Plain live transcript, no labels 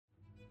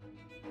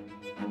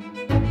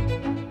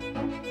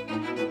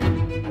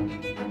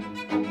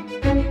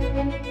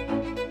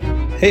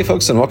Hey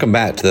folks, and welcome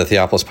back to the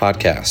Theopolis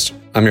Podcast.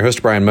 I'm your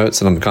host, Brian Moats,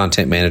 and I'm the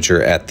content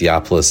manager at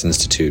Theopolis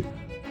Institute.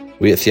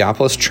 We at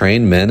Theopolis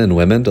train men and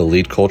women to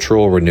lead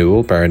cultural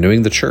renewal by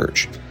renewing the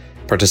church.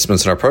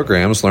 Participants in our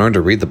programs learn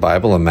to read the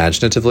Bible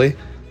imaginatively,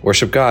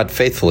 worship God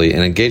faithfully,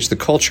 and engage the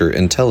culture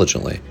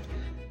intelligently.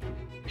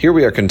 Here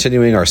we are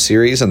continuing our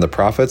series on the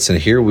prophets, and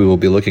here we will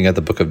be looking at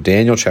the book of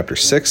Daniel, chapter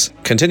 6,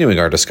 continuing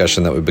our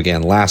discussion that we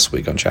began last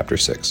week on chapter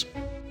 6.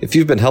 If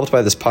you've been helped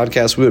by this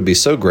podcast, we would be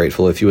so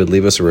grateful if you would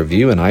leave us a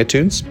review in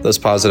iTunes. Those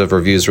positive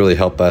reviews really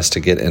help us to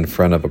get in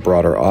front of a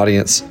broader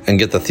audience and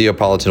get the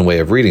Theopolitan way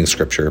of reading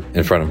Scripture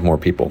in front of more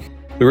people.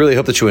 We really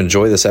hope that you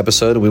enjoy this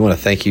episode, and we want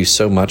to thank you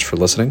so much for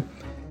listening.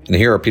 And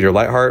here are Peter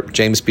Leithart,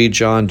 James B.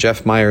 John,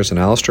 Jeff Myers, and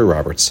Alistair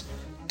Roberts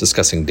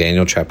discussing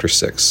Daniel chapter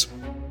 6.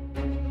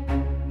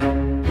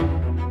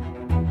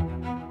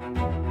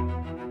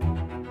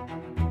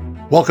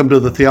 Welcome to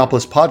the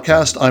Theopolis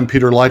Podcast. I'm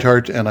Peter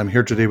Leithart, and I'm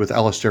here today with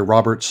Alistair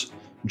Roberts,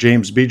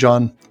 James B.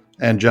 John,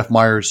 and Jeff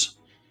Myers.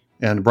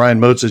 And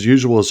Brian Moats, as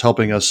usual, is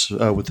helping us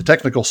with the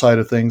technical side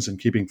of things and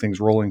keeping things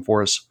rolling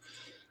for us.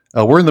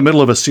 We're in the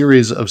middle of a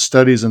series of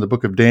studies in the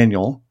book of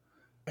Daniel,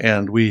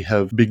 and we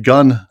have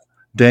begun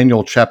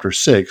Daniel chapter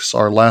 6.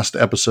 Our last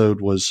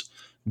episode was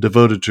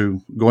devoted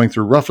to going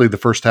through roughly the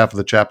first half of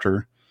the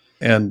chapter,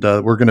 and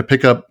we're going to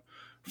pick up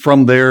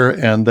from there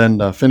and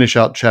then finish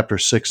out chapter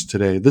 6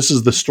 today. This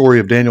is the story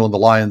of Daniel in the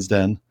lion's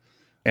den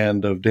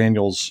and of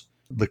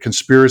the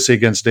conspiracy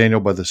against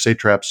Daniel by the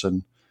satraps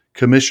and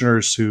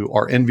commissioners who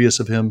are envious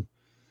of him,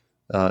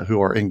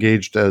 who are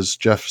engaged, as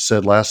Jeff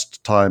said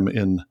last time,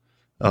 in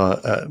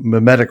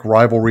mimetic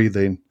rivalry.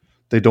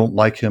 They don't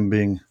like him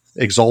being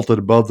exalted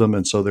above them,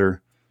 and so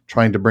they're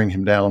trying to bring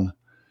him down.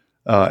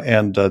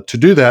 And to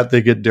do that,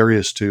 they get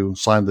Darius to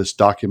sign this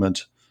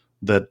document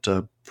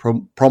that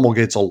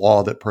promulgates a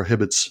law that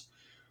prohibits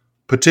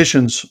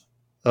petitions.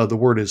 The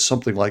word is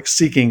something like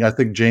seeking. I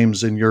think,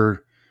 James, in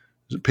your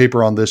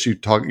paper on this, you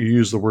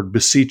use the word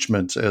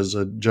beseechment as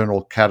a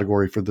general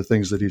category for the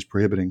things that he's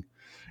prohibiting.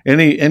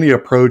 Any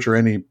approach or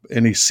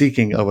any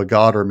seeking of a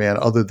god or man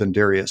other than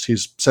Darius.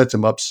 He's set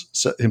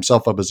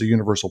himself up as a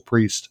universal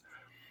priest.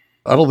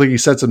 I don't think he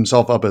sets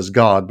himself up as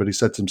God, but he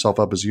sets himself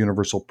up as a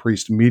universal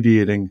priest,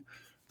 mediating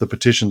the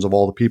petitions of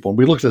all the people. And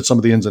we looked at some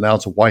of the ins and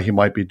outs of why he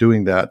might be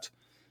doing that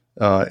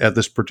at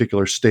this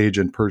particular stage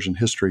in Persian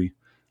history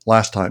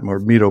last time, or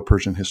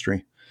Medo-Persian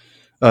history.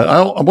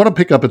 I want to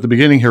pick up at the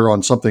beginning here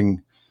on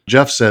something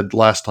Jeff said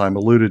last time,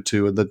 alluded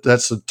to, and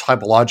that's the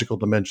typological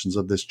dimensions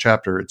of this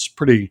chapter. It's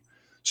pretty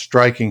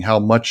striking how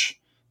much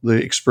the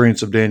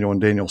experience of Daniel in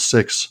Daniel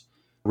 6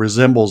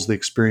 resembles the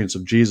experience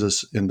of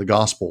Jesus in the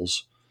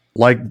Gospels.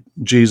 Like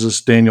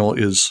Jesus, Daniel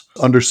is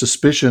under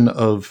suspicion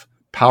of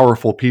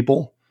powerful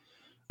people,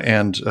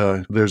 and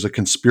there's a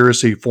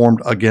conspiracy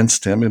formed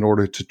against him in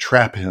order to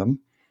trap him,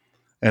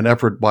 an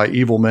effort by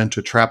evil men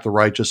to trap the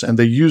righteous, and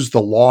they use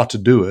the law to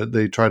do it.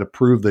 They try to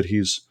prove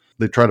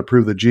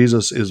that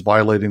Jesus is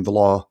violating the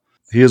law.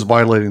 He is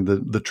violating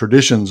the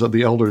traditions of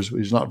the elders.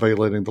 He's not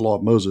violating the law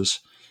of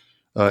Moses.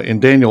 In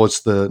Daniel,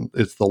 it's the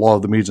law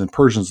of the Medes and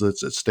Persians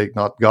that's at stake,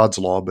 not God's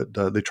law.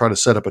 But they try to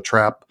set up a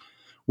trap,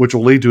 which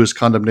will lead to his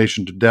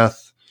condemnation to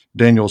death.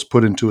 Daniel is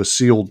put into a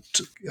sealed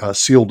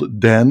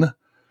den,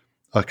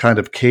 a kind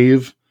of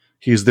cave.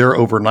 He's there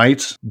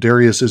overnight.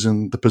 Darius is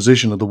in the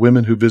position of the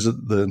women who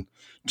visit the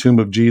tomb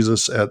of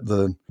Jesus at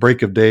the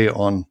break of day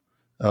on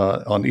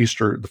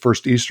Easter, the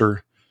first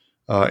Easter,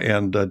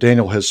 and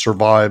Daniel has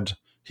survived.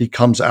 He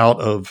comes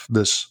out of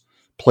this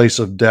place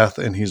of death,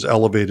 and he's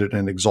elevated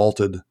and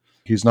exalted.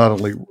 He's not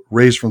only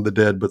raised from the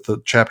dead, but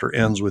the chapter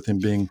ends with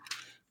him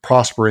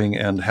prospering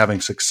and having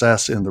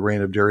success in the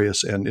reign of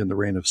Darius and in the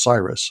reign of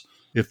Cyrus,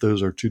 if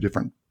those are two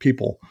different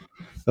people.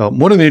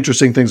 One of the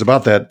interesting things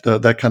about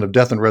that kind of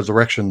death and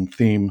resurrection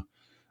theme,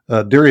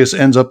 Darius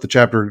ends up the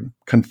chapter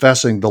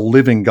confessing the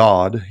living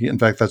God. In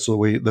fact, that's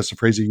the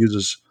phrase he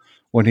uses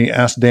when he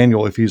asked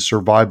Daniel if he's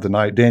survived the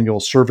night. Daniel,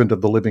 servant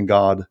of the living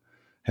God,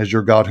 has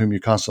your God whom you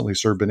constantly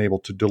serve been able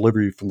to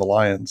deliver you from the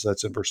lions?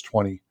 That's in verse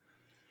 20.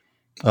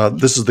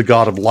 This is the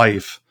God of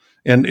life.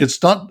 And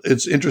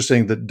it's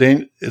interesting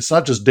that it's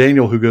not just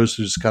Daniel who goes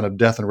through this kind of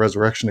death and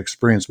resurrection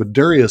experience, but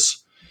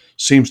Darius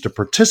seems to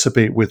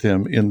participate with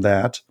him in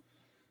that.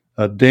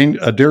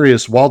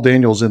 Darius, while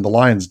Daniel's in the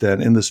lion's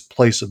den, in this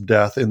place of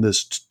death, in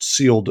this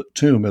sealed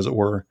tomb, as it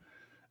were,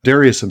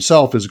 Darius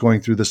himself is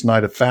going through this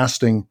night of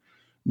fasting.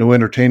 No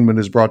entertainment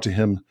is brought to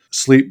him.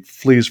 Sleep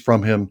flees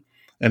from him,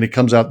 and he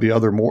comes out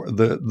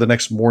the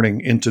next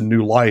morning into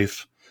new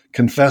life,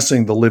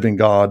 confessing the living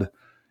God,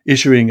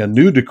 issuing a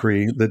new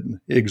decree that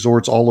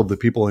exhorts all of the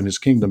people in his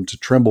kingdom to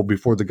tremble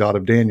before the God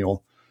of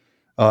Daniel.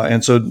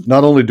 And so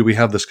not only do we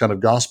have this kind of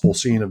gospel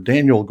scene of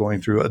Daniel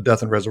going through a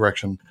death and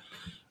resurrection,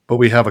 but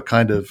we have a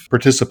kind of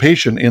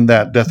participation in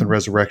that death and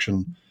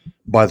resurrection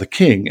by the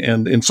king.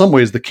 And in some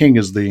ways, the king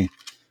is the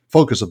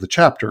focus of the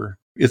chapter.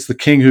 It's the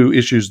king who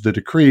issues the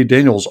decree.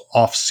 Daniel's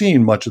off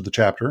scene much of the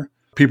chapter.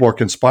 People are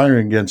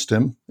conspiring against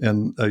him,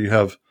 and you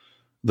have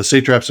the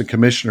satraps and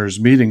commissioners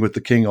meeting with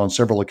the king on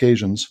several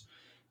occasions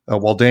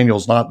while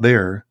Daniel's not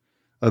there.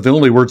 The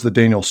only words that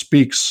Daniel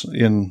speaks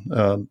in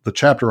the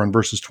chapter on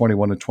verses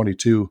 21 and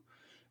 22,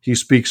 he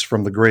speaks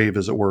from the grave,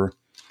 as it were.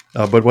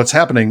 But what's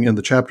happening in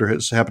the chapter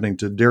is happening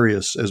to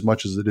Darius as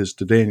much as it is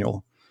to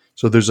Daniel.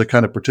 So there's a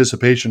kind of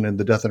participation in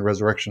the death and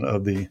resurrection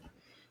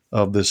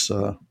of this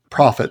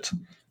prophet,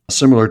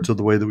 similar to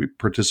the way that we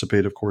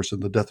participate, of course, in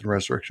the death and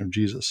resurrection of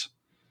Jesus.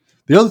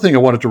 The other thing I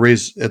wanted to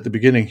raise at the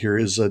beginning here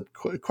is a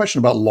question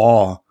about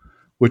law,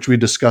 which we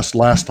discussed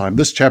last time.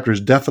 This chapter is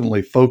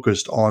definitely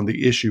focused on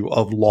the issue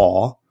of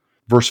law.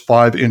 Verse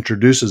 5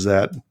 introduces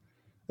that.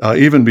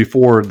 Even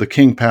before the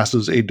king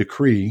passes a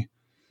decree,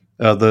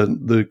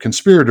 the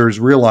conspirators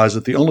realize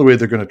that the only way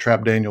they're going to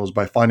trap Daniel is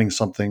by finding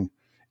something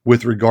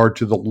with regard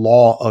to the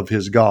law of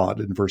his God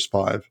in verse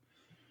 5.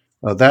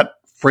 That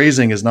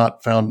phrasing is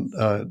not found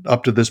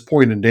up to this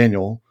point in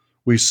Daniel.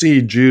 We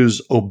see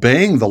Jews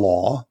obeying the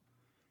law,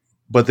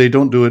 but they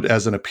don't do it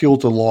as an appeal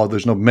to the law.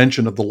 There's no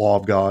mention of the law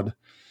of God.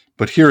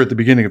 But here at the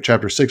beginning of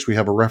chapter 6, we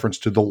have a reference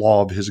to the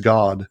law of his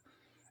God.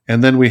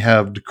 And then we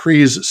have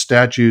decrees,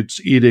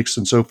 statutes, edicts,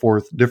 and so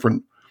forth,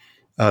 different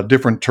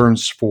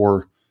terms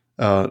for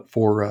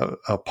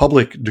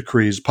public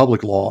decrees,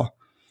 public law.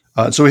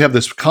 So we have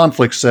this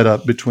conflict set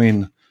up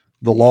between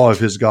the law of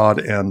his God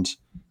and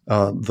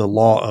the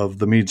law of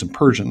the Medes and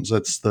Persians.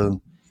 That's the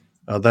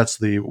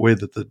way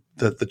that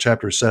the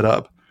chapter is set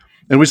up.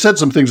 And we said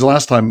some things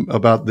last time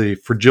about the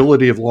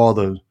fragility of law.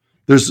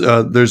 There's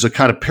a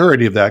kind of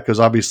parody of that, because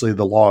obviously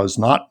the law is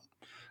not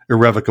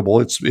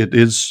irrevocable. It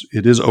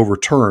is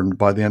overturned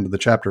by the end of the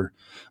chapter.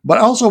 But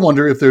I also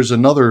wonder if there's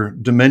another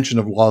dimension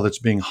of law that's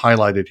being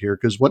highlighted here,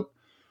 because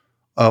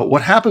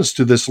what happens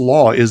to this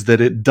law is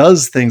that it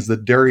does things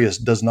that Darius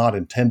does not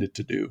intend it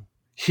to do.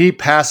 He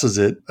passes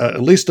it,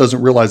 at least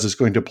doesn't realize it's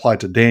going to apply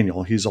to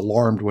Daniel. He's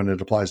alarmed when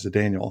it applies to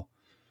Daniel.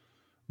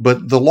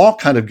 But the law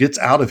kind of gets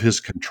out of his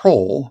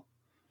control.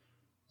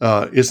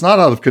 It's not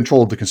out of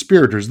control of the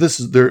conspirators.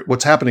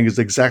 What's happening is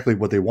exactly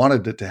what they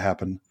wanted it to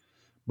happen.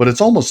 But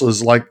it's almost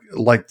as like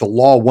the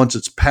law, once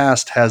it's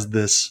passed, has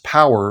this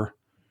power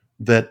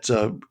that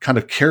kind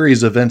of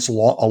carries events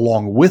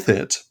along with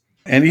it.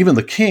 And even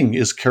the king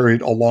is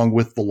carried along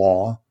with the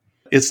law.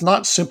 It's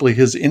not simply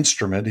his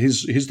instrument.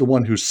 He's the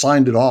one who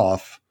signed it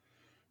off,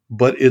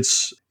 but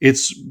it's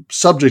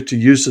subject to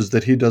uses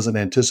that he doesn't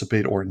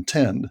anticipate or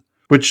intend.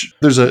 Which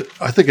there's I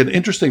think an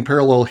interesting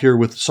parallel here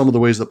with some of the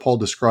ways that Paul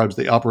describes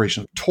the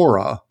operation of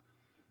Torah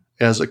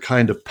as a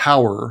kind of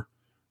power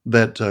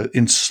that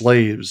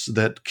enslaves,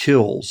 that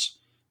kills,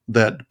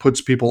 that puts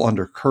people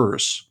under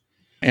curse.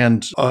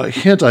 And a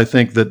hint, I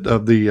think, that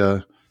of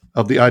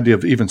the idea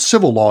of even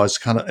civil law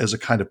as a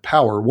kind of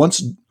power.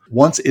 Once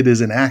it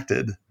is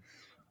enacted,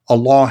 a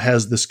law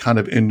has this kind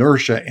of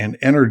inertia and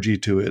energy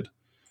to it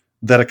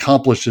that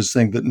accomplishes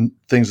things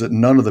that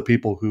none of the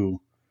people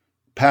who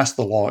passed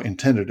the law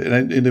intended.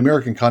 And in the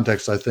American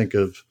context, I think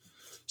of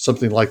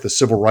something like the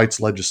civil rights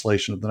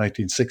legislation of the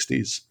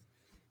 1960s,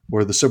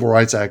 where the Civil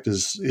Rights Act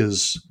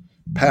is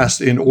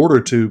passed in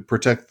order to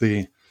protect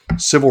the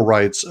civil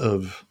rights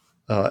of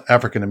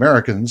African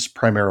Americans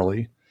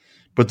primarily.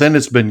 But then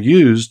it's been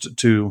used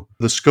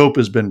the scope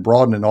has been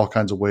broadened in all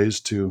kinds of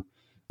ways to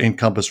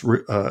encompass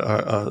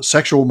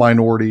sexual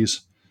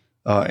minorities.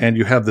 And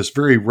you have this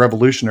very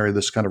revolutionary,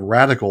 this kind of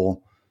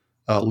radical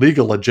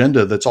legal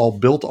agenda that's all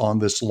built on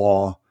this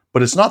law.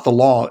 But it's not the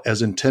law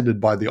as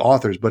intended by the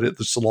authors, but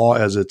it's the law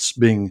as it's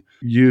being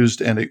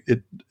used. And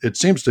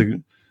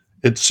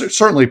it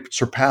certainly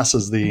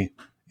surpasses the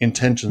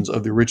intentions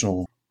of the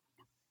original.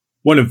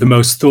 One of the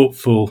most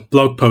thoughtful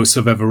blog posts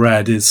I've ever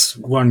read is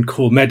one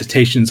called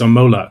Meditations on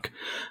Moloch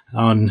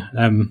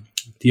on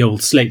the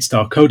old Slate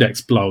Star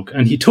Codex blog.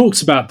 And he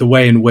talks about the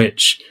way in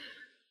which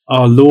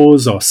our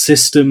laws, our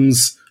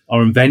systems,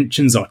 our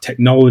inventions, our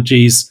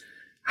technologies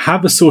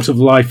have a sort of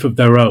life of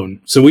their own.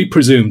 So we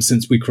presume,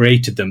 since we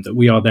created them, that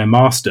we are their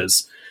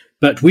masters.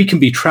 But we can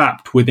be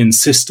trapped within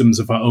systems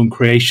of our own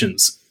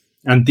creations.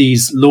 And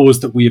these laws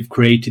that we have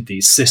created,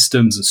 these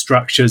systems and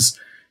structures,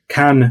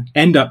 can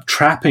end up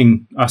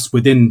trapping us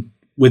within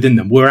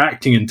them. We're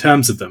acting in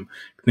terms of them.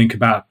 Think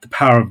about the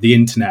power of the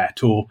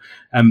internet, or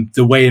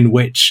the way in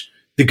which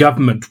the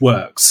government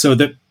works, so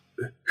that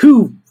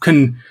who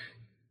can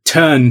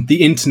turn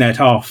the internet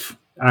off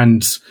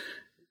and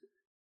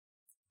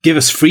give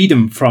us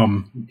freedom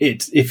from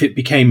it if it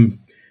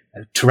became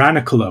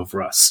tyrannical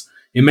over us?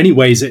 In many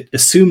ways, it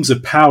assumes a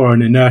power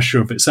and inertia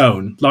of its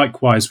own,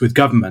 likewise with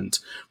government,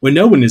 where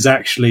no one is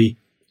actually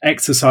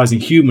exercising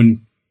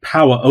human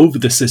power over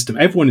the system.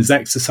 Everyone is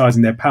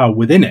exercising their power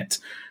within it,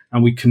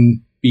 and we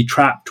can be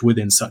trapped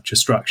within such a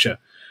structure.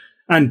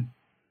 And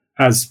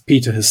as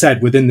Peter has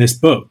said, within this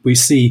book, we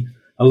see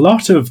a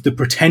lot of the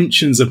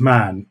pretensions of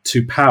man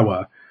to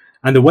power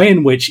and the way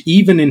in which,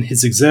 even in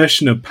his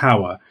exertion of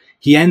power,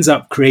 he ends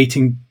up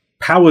creating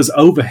powers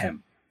over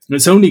him. And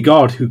it's only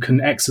God who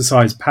can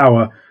exercise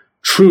power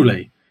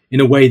truly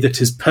in a way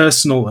that is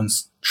personal and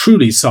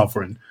truly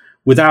sovereign,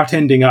 without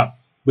ending up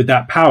with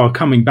that power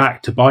coming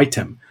back to bite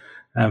him.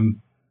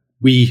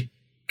 We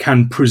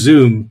can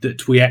presume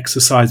that we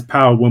exercise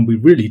power when we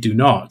really do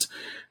not.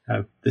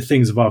 the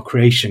things of our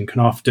creation can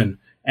often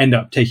end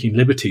up taking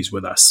liberties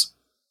with us.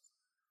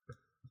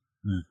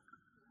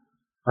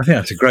 I think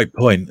that's a great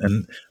point.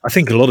 And I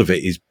think a lot of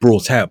it is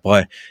brought out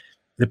by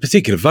the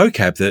particular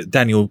vocab that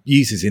Daniel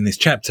uses in this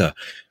chapter.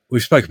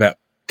 We've spoke about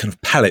kind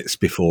of palettes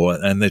before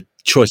and the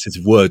choices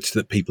of words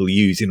that people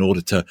use in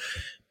order to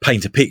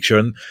paint a picture.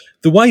 And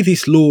the way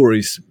this law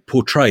is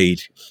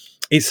portrayed,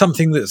 it's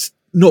something that's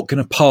not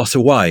going to pass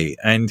away.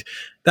 And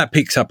that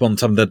picks up on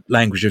some of the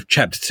language of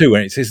chapter 2,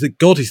 where it says that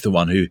God is the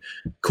one who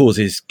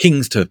causes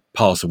kings to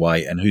pass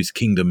away and whose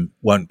kingdom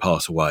won't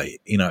pass away,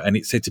 and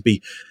it's said to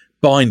be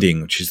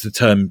binding, which is the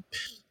term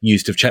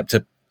used of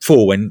chapter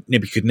 4 when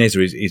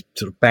Nebuchadnezzar is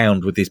sort of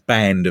bound with this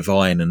band of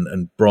iron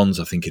and bronze,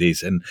 I think it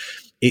is. And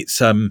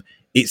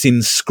it's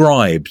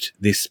inscribed,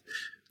 this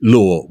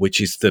law, which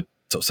is the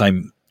sort of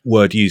same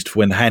word used for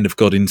when the hand of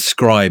God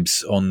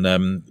inscribes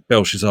on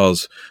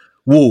Belshazzar's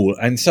wall.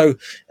 And so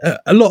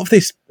a lot of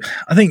this,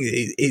 I think,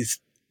 is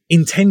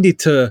intended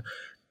to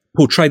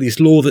portray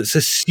this law that's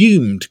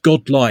assumed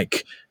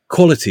godlike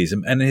qualities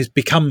and has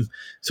become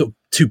sort of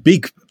too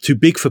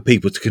big for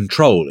people to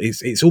control.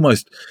 It's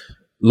almost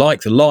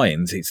like the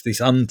lions. It's this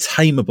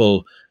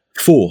untamable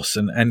force.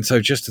 And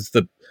so just as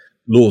the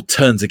law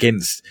turns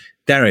against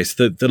Darius,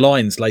 the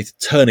lions later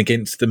turn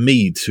against the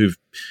Medes who've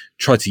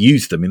tried to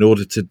use them in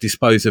order to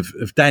dispose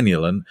of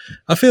Daniel. And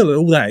I feel that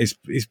all that is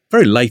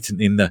very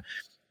latent in the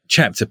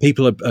chapter.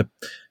 People are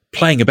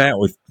playing about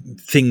with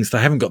things they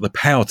haven't got the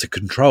power to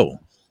control.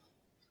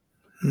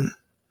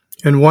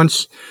 And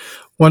once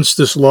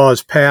this law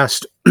is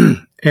passed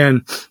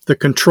and the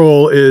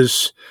control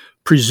is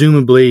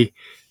presumably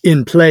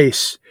in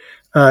place,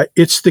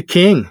 it's the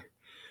king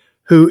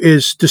who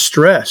is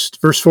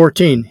distressed. Verse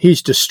 14,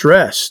 he's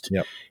distressed.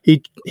 Yep.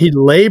 He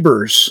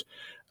labors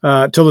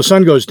till the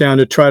sun goes down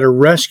to try to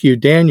rescue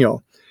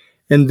Daniel.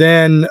 And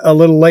then a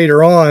little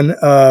later on,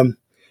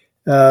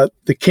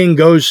 the king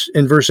goes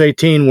in verse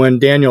 18 when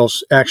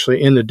Daniel's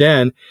actually in the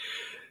den,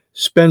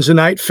 spends the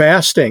night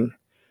fasting,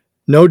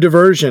 no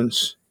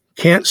diversions,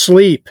 can't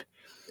sleep.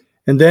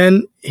 And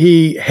then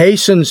he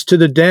hastens to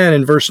the den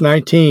in verse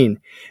 19.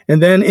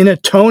 And then in a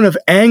tone of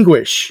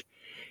anguish,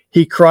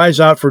 he cries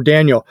out for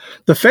Daniel.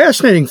 The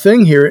fascinating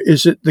thing here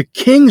is that the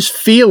king's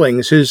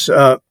feelings, his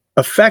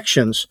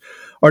affections,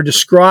 are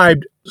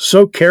described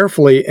so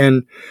carefully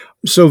and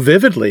so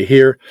vividly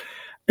here.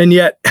 And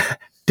yet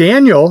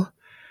Daniel,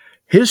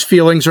 his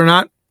feelings are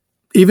not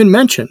even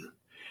mentioned.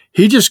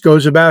 He just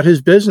goes about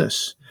his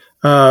business.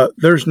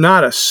 There's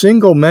not a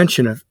single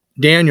mention of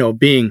Daniel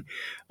being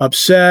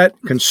upset,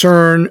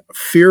 concerned,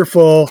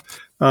 fearful,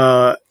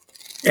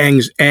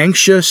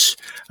 anxious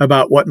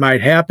about what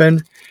might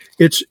happen.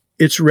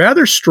 It's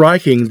rather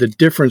striking, the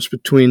difference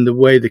between the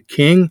way the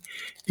king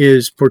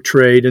is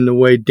portrayed and the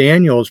way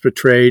Daniel is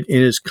portrayed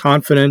in his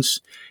confidence,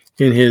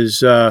 in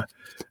his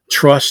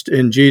trust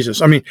in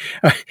Jesus. I mean,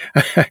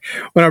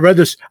 when I read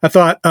this, I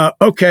thought,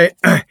 okay,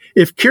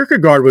 if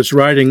Kierkegaard was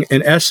writing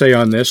an essay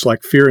on this,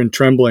 like Fear and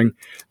Trembling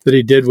that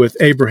he did with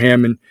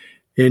Abraham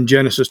in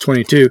Genesis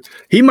 22,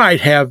 he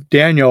might have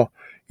Daniel,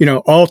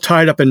 all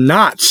tied up in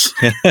knots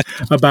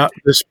about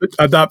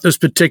this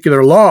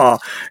particular law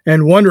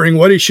and wondering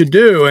what he should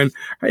do and,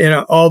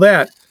 all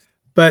that.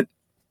 But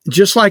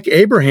just like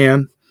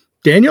Abraham,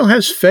 Daniel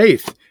has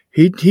faith.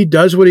 He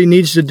does what he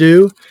needs to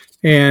do.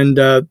 And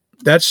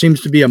that seems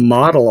to be a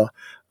model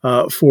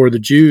for the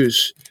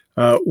Jews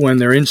when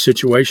they're in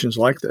situations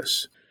like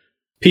this.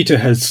 Peter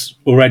has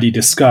already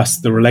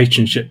discussed the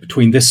relationship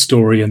between this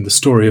story and the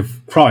story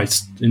of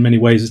Christ. In many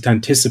ways, it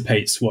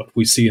anticipates what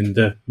we see in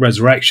the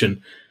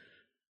resurrection.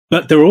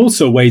 But there are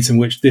also ways in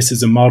which this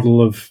is a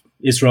model of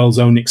Israel's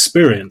own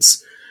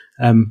experience.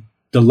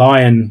 The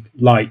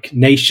lion-like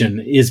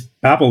nation is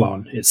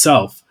Babylon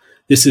itself.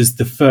 This is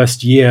the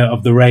first year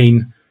of the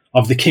reign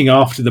of the king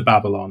after the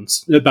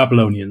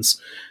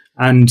Babylonians.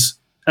 And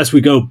as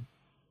we go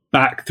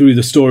back through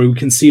the story, we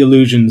can see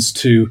allusions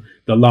to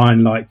the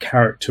lion-like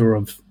character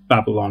of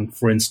Babylon,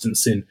 for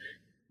instance, in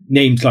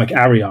names like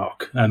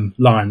Arioch,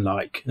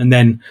 lion-like. And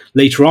then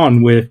later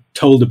on, we're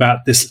told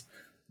about this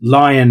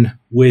lion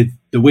with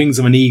the wings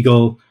of an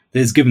eagle that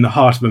is given the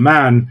heart of a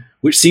man,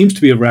 which seems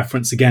to be a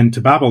reference again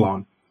to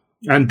Babylon.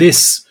 And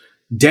this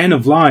den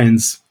of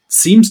lions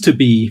seems to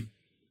be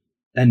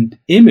an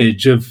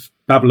image of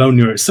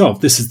Babylonia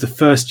itself. This is the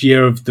first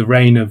year of the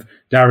reign of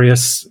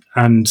Darius,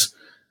 and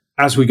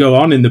as we go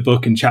on in the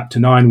book in chapter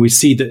 9, we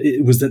see that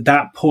it was at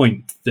that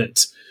point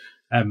that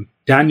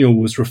Daniel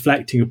was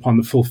reflecting upon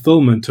the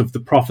fulfillment of the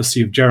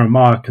prophecy of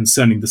Jeremiah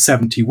concerning the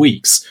 70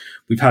 weeks.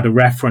 We've had a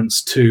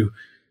reference to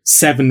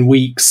 7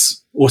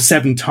 weeks or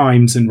 7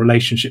 times in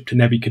relationship to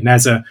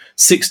Nebuchadnezzar,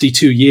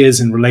 62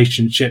 years in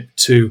relationship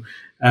to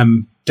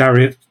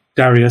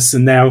Darius,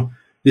 and now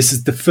this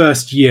is the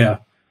first year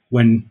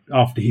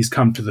after he's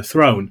come to the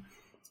throne.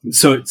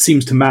 So it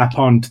seems to map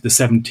on to the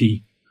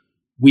 70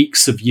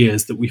 weeks of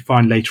years that we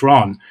find later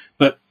on,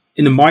 but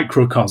in a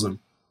microcosm.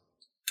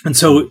 And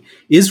so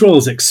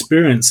Israel's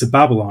experience of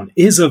Babylon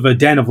is of a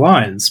den of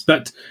lions,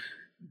 but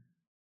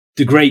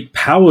the great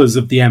powers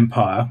of the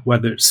empire,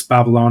 whether it's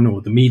Babylon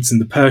or the Medes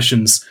and the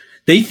Persians,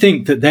 they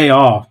think that they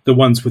are the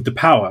ones with the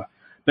power.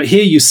 But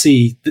here you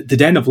see that the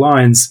Den of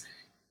Lions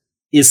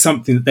is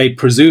something that they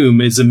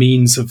presume is a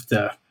means of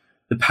the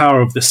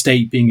power of the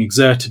state being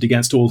exerted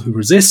against all who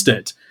resist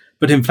it.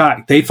 But in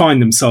fact, they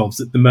find themselves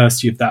at the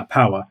mercy of that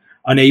power,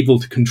 unable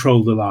to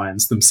control the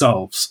lions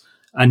themselves.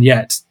 And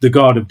yet the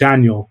God of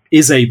Daniel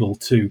is able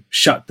to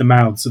shut the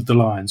mouths of the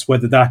lions,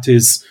 whether that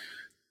is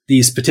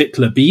these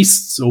particular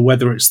beasts or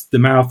whether it's the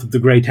mouth of the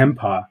great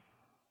empire.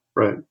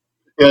 Right.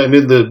 Yeah, and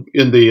in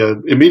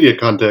the immediate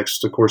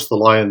context, of course, the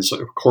lions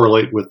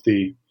correlate with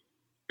the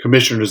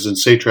commissioners and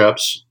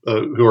satraps,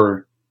 who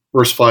are,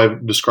 verse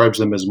 5 describes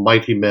them as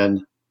mighty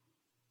men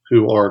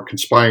who are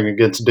conspiring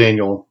against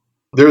Daniel.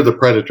 They're the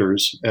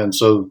predators, and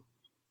so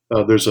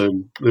there's a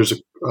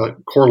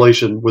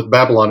correlation with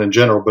Babylon in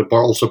general, but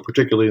also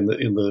particularly in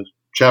the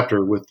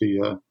chapter with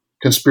the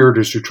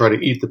conspirators who try to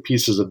eat the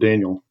pieces of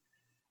Daniel.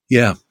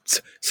 Yeah.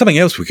 Something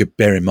else we could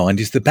bear in mind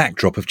is the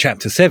backdrop of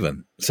chapter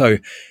 7. So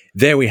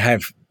there we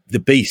have the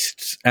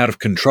beasts out of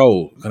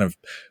control, kind of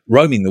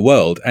roaming the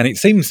world. And it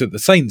seems that the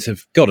saints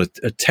have got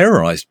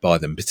terrorized by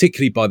them,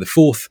 particularly by the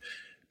fourth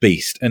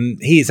beast. And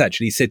he is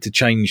actually said to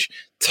change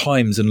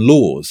times and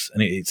laws.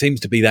 And it seems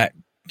to be that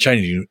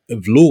changing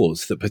of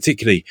laws that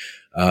particularly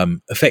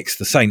affects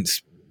the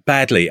saints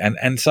badly.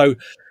 And so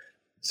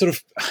sort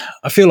of,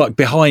 I feel like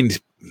behind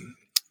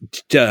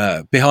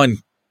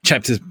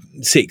chapter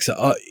 6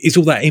 is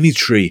all that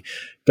imagery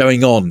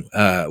going on,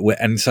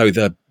 and so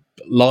the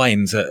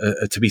lions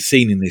are to be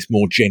seen in this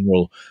more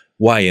general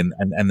way, and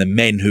the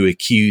men who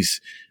accuse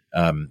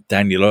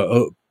Daniel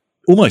are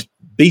almost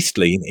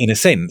beastly in a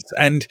sense.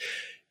 And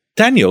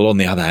Daniel, on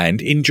the other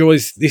hand,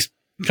 enjoys this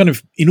kind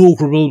of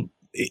inaugural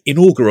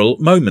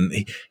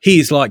moment. He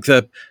is like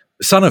the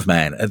Son of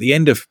Man at the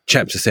end of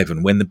chapter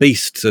 7, when the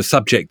beasts are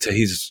subject to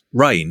his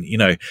reign. You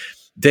know,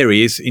 there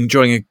he is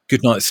enjoying a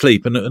good night's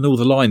sleep, and all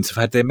the lions have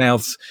had their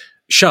mouths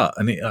shut.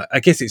 And I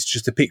guess it's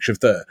just a picture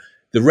of the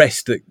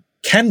rest that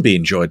can be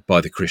enjoyed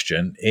by the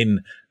Christian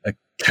in a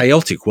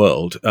chaotic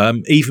world,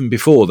 even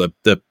before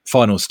the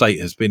final state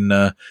has been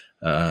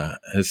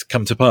has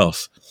come to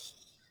pass.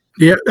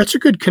 Yeah, that's a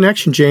good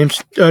connection,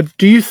 James.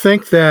 Do you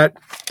think that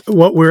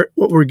what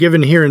we're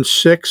given here in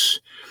 6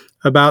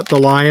 about the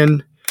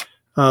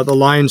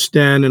lion's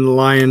den, and the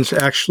lions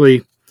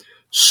actually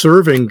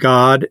serving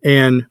God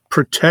and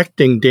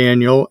protecting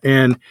Daniel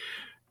and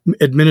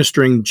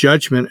administering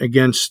judgment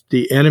against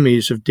the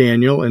enemies of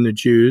Daniel and the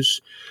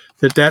Jews,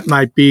 that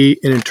might be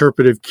an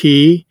interpretive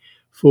key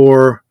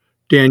for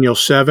Daniel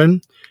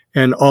 7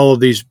 and all of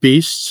these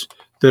beasts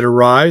that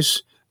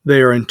arise?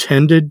 They are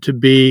intended to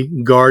be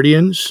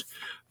guardians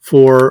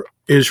for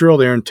Israel.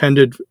 They're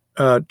intended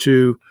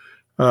to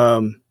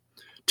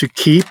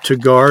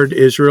guard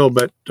Israel,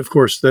 but of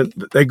course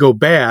they go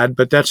bad,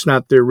 but that's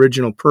not the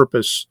original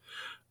purpose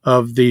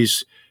of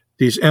these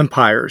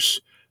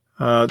empires.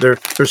 They're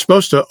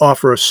supposed to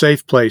offer a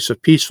safe place, a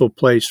peaceful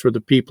place for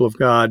the people of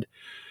God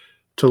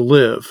to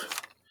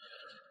live.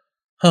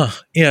 Huh.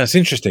 Yeah, it's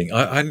interesting.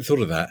 I hadn't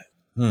thought of that.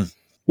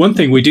 One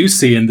thing we do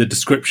see in the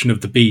description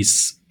of the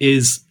beasts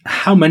is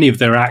how many of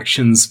their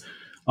actions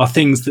are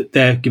things that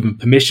they're given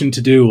permission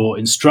to do or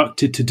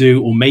instructed to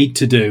do or made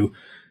to do.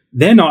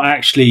 They're not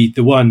actually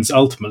the ones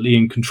ultimately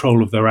in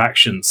control of their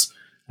actions.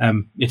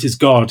 It is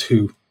God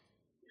who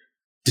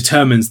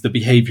determines the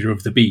behavior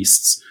of the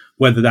beasts,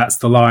 whether that's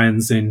the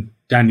lions in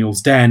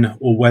Daniel's den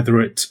or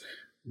whether it's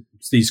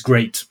these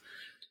great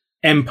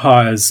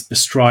empires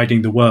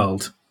bestriding the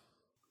world.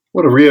 I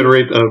want to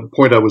reiterate a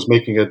point I was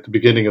making at the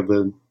beginning of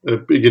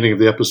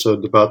the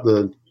episode about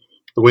the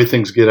way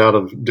things get out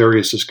of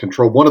Darius's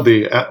control.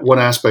 One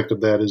aspect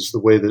of that is the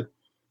way that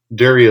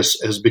Darius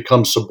has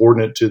become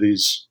subordinate to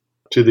these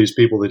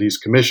people that he's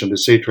commissioned,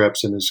 his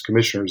satraps and his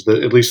commissioners,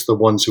 at least the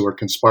ones who are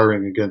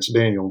conspiring against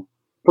Daniel.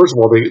 First of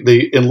all,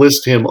 they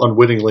enlist him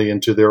unwittingly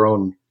into their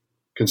own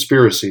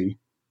conspiracy.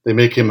 They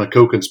make him a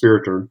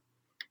co-conspirator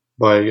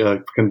by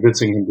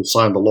convincing him to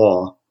sign the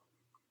law.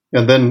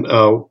 And then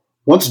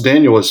once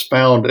Daniel is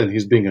found and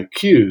he's being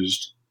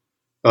accused,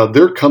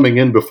 they're coming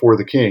in before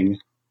the king,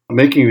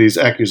 making these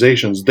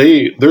accusations.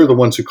 They're the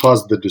ones who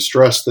caused the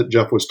distress that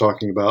Jeff was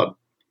talking about,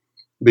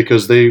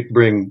 because they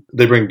bring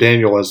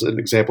Daniel as an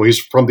example.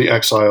 He's from the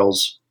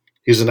exiles.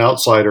 He's an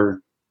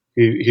outsider.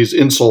 He's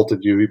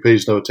insulted you. He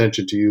pays no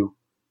attention to you.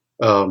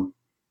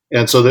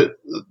 And so that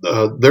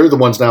they're the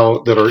ones now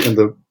that are in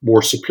the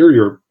more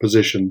superior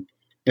position.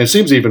 And it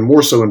seems even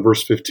more so in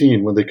verse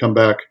 15, when they come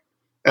back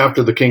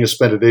after the king has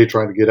spent a day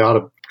trying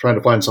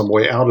to find some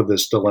way out of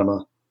this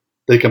dilemma.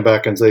 They come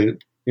back and say,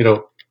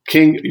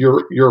 King,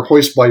 you're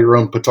hoist by your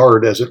own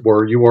petard, as it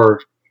were.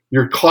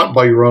 You're caught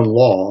by your own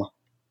law.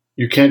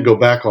 You can't go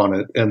back on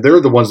it. And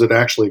they're the ones that are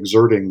actually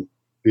exerting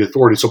the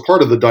authority. So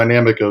part of the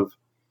dynamic of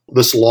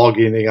this law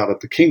getting out of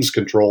the king's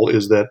control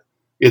is that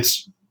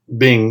it's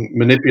being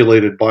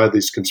manipulated by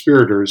these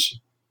conspirators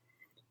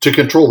to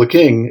control the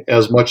king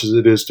as much as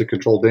it is to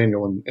control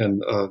Daniel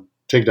and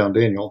take down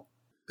Daniel.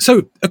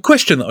 So a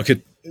question that I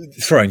could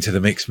throw into the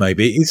mix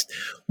maybe is,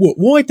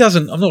 why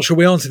doesn't, I'm not sure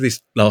we answered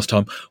this last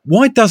time,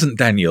 why doesn't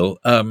Daniel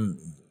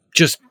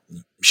just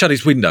shut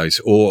his windows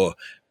or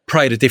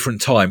pray at a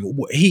different time?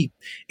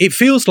 It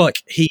feels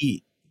like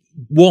he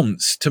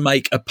wants to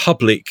make a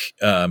public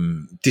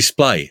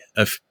display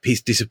of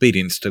his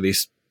disobedience to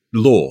this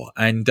law.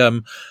 And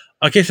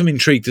I guess I'm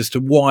intrigued as to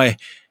why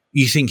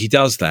you think he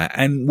does that,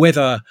 and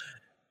whether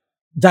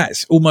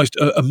that's almost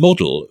a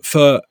model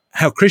for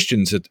how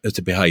Christians are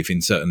to behave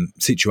in certain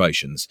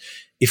situations.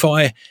 If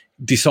I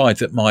decide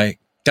that my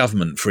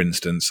government, for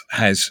instance,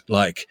 has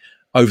like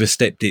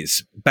overstepped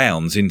its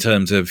bounds in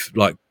terms of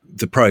like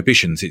the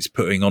prohibitions it's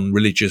putting on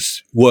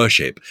religious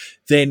worship,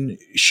 then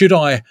should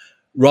I,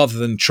 rather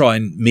than try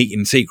and meet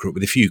in secret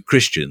with a few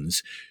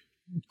Christians,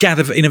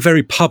 gather in a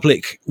very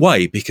public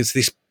way, because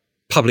this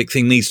public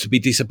thing needs to be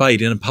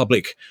disobeyed in a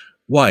public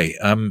way?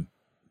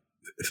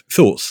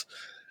 Thoughts?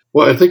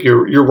 Well, I think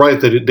you're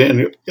right that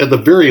Daniel, at the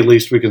very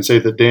least, we can say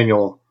that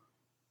Daniel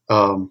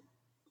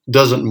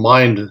doesn't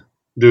mind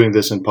doing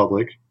this in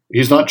public.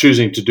 He's not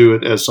choosing to do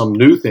it as some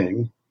new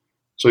thing,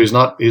 so he's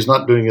not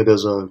doing it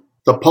as the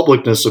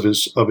publicness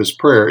of his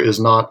prayer is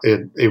not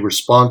a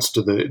response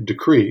to the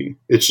decree.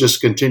 It's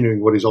just continuing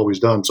what he's always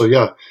done. So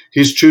yeah,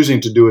 he's choosing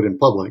to do it in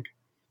public,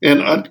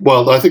 and I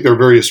think there are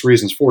various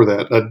reasons for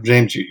that.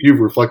 James,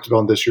 you've reflected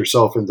on this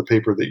yourself in the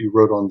paper that you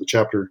wrote on the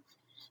chapter.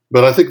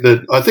 But I think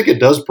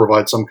it does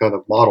provide some kind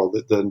of model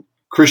that the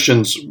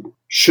Christians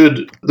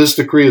should. This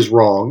decree is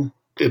wrong.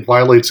 It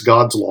violates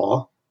God's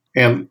law,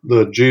 and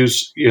the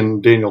Jews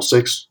in Daniel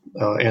 6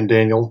 and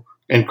Daniel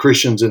and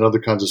Christians in other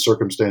kinds of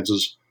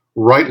circumstances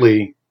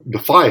rightly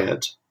defy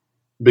it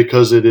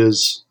because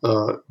it's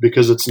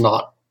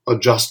not a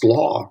just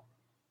law,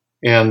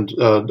 and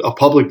a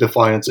public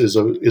defiance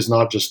is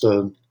not just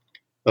a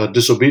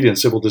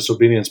disobedience, civil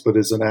disobedience, but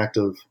it's an act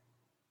of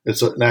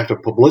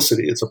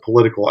publicity. It's a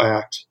political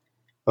act.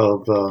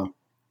 So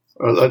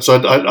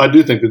I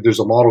do think that there's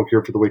a model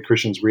here for the way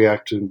Christians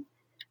react to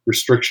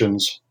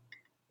restrictions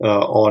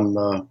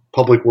on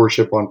public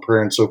worship, on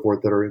prayer, and so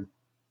forth that are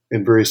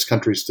in various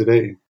countries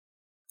today.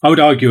 I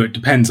would argue it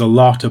depends a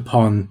lot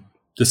upon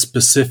the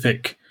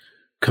specific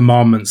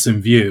commandments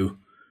in view.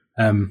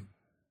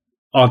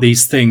 Are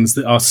these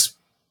commandments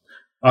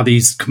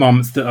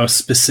that are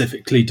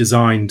specifically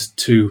designed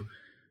to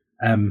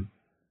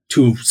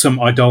some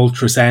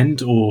idolatrous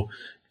end, or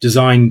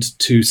designed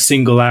to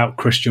single out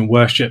Christian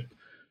worship?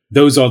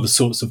 Those are the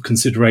sorts of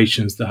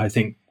considerations that I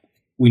think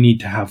we need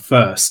to have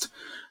first.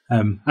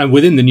 And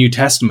within the New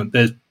Testament,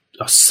 there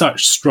are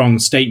such strong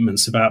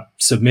statements about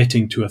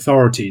submitting to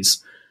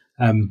authorities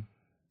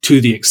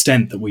to the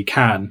extent that we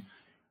can.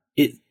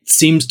 It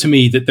seems to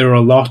me that there are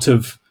a lot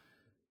of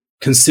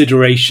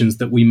considerations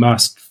that we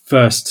must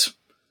first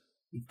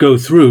go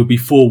through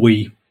before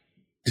we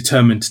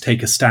determine to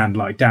take a stand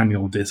like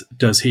Daniel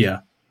does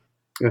here.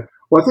 Yeah.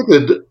 Well, I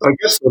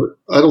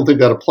don't think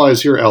that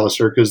applies here,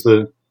 Alistair, because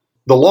the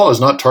law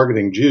is not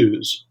targeting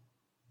Jews.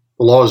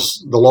 The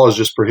law is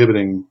just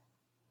prohibiting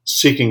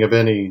seeking of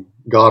any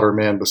god or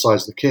man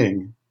besides the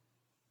king.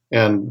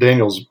 And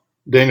Daniel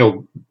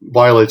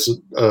violates it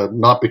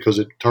not because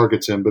it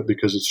targets him, but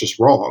because it's just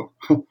wrong.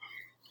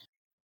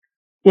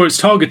 Well, it's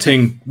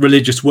targeting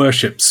religious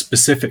worship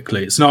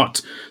specifically. It's not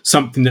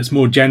something that's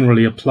more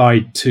generally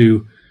applied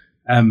to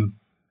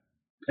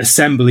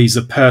assemblies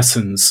of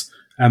persons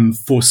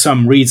for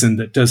some reason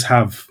that does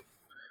have,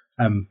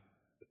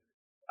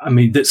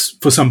 that's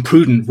for some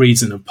prudent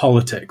reason of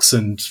politics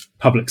and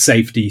public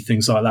safety,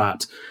 things like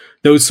that.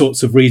 Those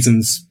sorts of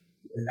reasons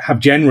have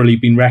generally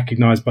been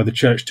recognized by the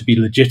church to be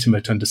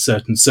legitimate under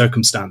certain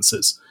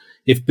circumstances.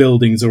 If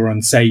buildings are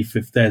unsafe,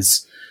 if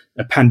there's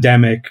a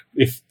pandemic,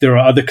 if there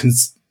are other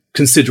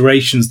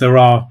considerations, there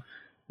are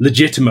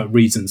legitimate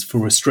reasons for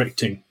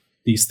restricting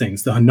these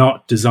things that are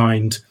not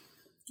designed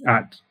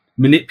at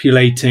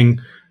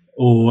manipulating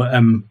or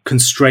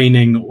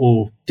constraining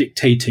or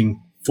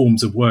dictating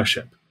forms of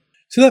worship.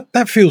 So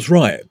that feels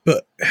right,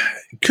 but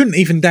couldn't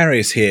even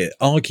Darius here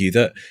argue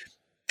that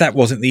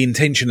wasn't the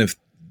intention of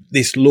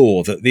this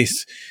law, that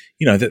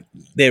that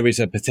there is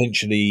a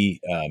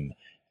potentially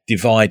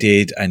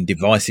divided and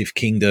divisive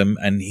kingdom,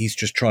 and he's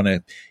just trying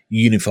to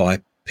unify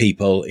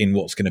people in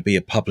what's going to be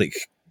a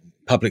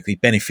publicly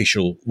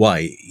beneficial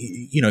way?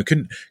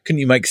 Couldn't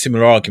you make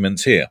similar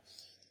arguments here?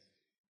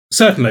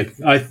 Certainly,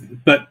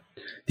 but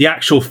the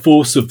actual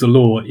force of the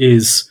law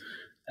is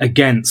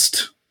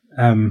against.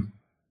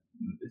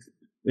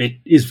 It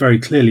is very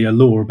clearly a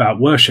law about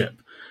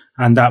worship,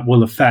 and that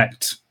will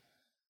affect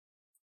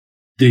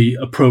the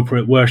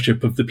appropriate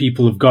worship of the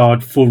people of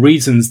God for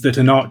reasons that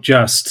are not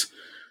just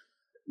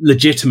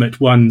legitimate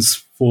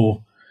ones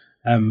for,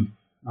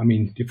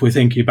 if we're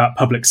thinking about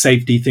public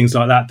safety, things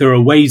like that, there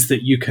are ways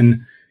that you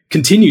can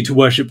continue to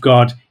worship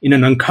God in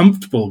an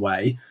uncomfortable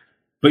way,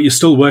 but you're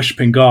still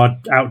worshiping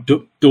God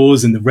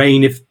outdoors in the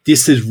rain. If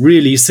this is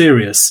really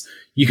serious,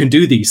 you can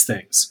do these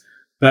things.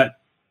 But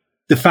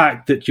the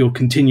fact that you're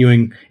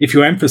continuing, if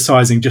you're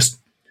emphasizing just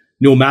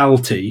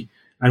normality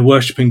and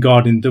worshiping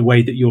God in the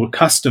way that you're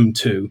accustomed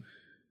to,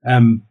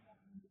 and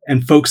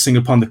focusing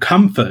upon the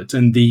comfort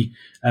and the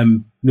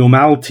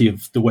normality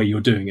of the way you're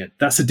doing it.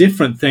 That's a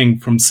different thing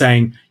from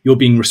saying you're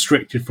being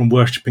restricted from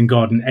worshipping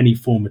God in any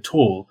form at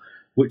all,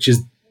 which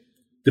is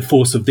the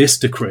force of this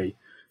decree.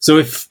 So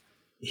if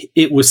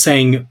it was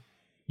saying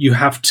you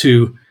have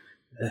to,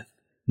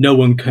 no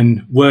one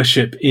can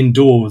worship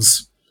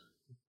indoors,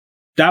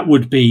 that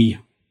would be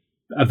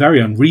a very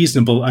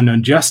unreasonable and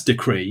unjust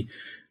decree.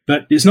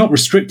 But it's not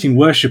restricting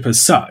worship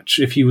as such.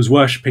 If he was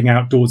worshipping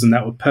outdoors and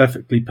that were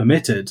perfectly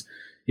permitted,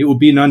 it would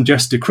be an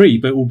unjust decree,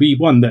 but it will be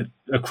one that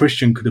a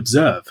Christian could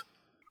observe.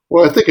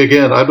 Well, I think,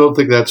 again, I don't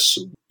think that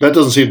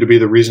doesn't seem to be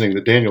the reasoning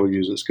that Daniel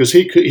uses, because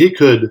he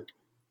could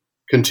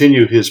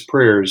continue his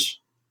prayers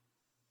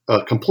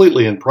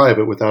completely in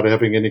private without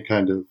having any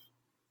kind of,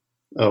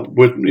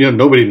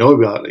 nobody know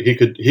about it.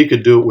 He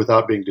could do it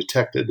without being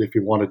detected if he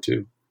wanted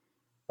to.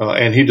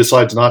 And he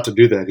decides not to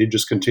do that. He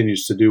just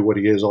continues to do what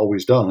he has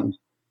always done.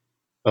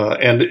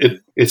 And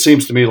it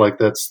seems to me like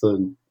that's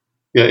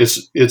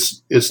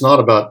it's not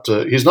about,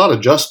 he's not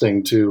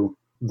adjusting to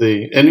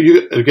maybe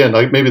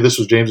this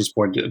was James's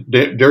point.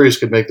 Darius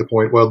could make the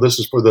point, well, this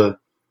is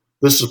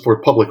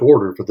for public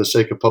order, for the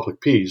sake of public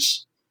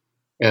peace.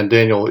 And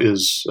Daniel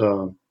is,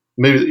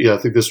 I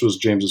think this was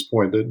James's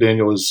point, that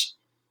Daniel is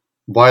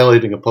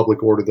violating a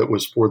public order that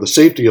was for the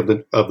safety of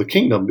the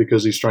kingdom,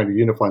 because he's trying to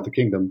unify the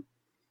kingdom.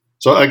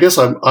 So I guess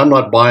I'm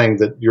not buying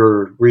that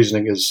your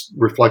reasoning is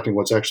reflecting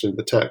what's actually in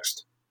the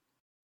text.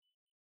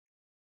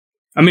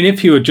 I mean,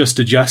 if you were just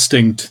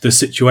adjusting to the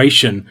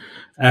situation,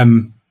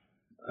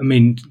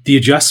 the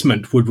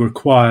adjustment would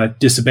require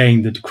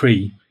disobeying the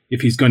decree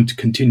if he's going to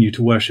continue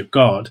to worship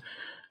God.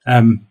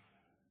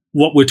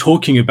 What we're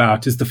talking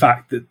about is the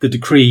fact that the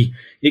decree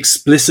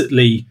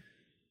explicitly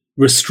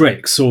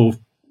restricts or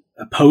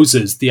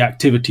opposes the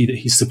activity that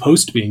he's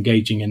supposed to be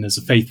engaging in as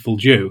a faithful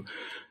Jew.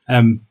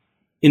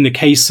 In the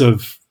case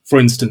of, for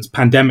instance,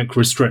 pandemic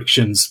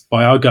restrictions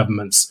by our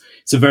governments,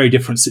 it's a very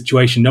different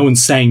situation. No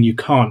one's saying you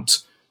can't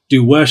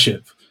do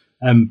worship.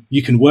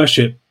 You can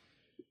worship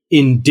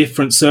in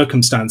different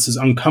circumstances,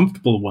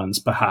 uncomfortable ones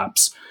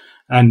perhaps,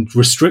 and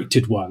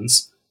restricted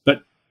ones,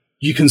 but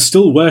you can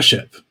still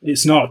worship.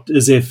 It's not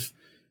as if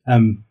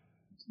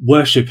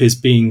worship is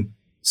being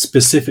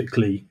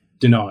specifically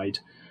denied.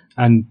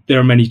 And there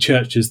are many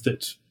churches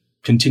that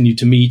continue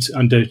to meet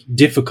under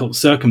difficult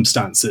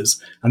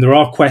circumstances, and there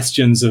are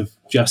questions of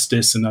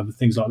justice and other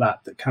things like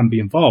that can be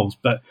involved,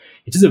 but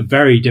it is a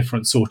very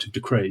different sort of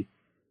decree.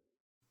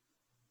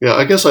 Yeah,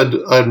 I guess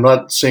I'm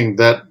not seeing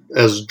that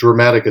as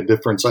dramatic a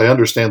difference. I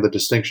understand the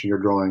distinction you're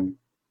drawing,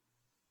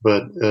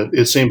 but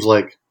it seems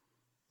like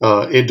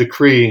a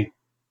decree,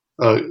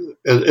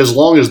 as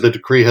long as the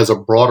decree has a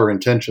broader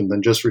intention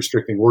than just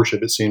restricting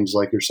worship, it seems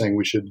like you're saying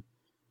we should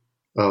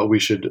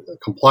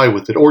comply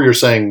with it, or you're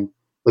saying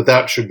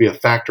that should be a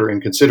factor in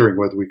considering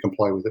whether we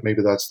comply with it.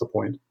 Maybe that's the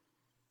point.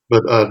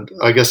 But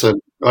I guess I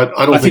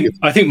don't think.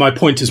 I think my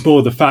point is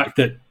more the fact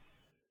that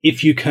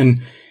if you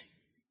can.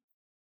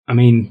 I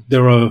mean,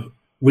 there are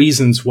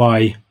reasons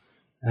why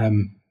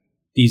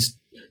the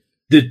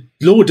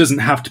law doesn't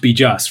have to be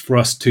just for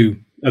us to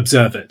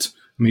observe it.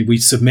 I mean, we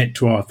submit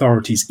to our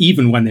authorities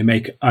even when they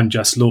make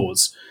unjust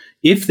laws.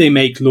 If they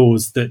make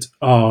laws that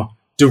are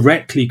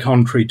directly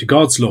contrary to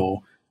God's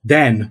law,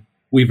 then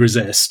we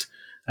resist.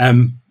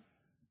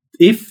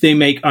 If they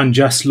make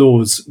unjust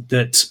laws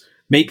that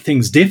make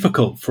things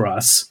difficult for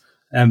us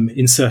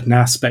in certain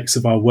aspects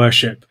of our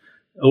worship,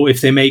 or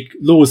if they make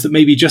laws that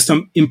may be just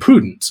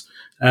imprudent,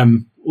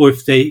 or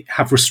if they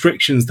have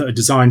restrictions that are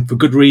designed for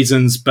good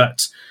reasons,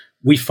 but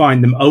we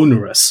find them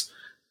onerous,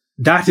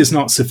 that is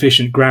not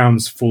sufficient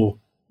grounds for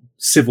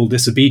civil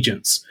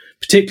disobedience,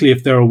 particularly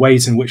if there are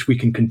ways in which we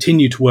can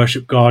continue to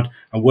worship God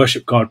and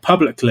worship God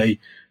publicly,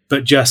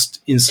 but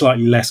just in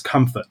slightly less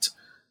comfort.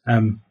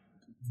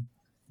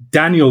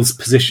 Daniel's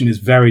position is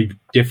very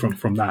different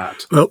from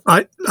that. Well,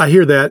 I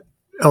hear that,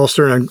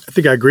 Alistair, and I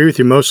think I agree with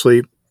you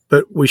mostly,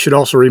 but we should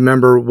also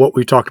remember what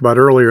we talked about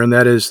earlier, and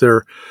that is there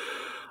are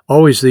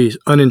always these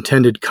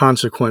unintended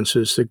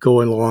consequences that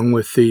go along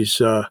with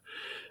these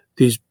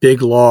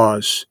big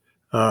laws.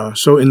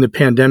 So in the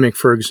pandemic,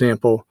 for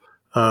example,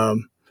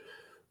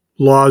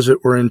 laws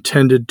that were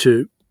intended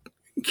to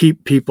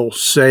keep people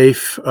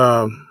safe,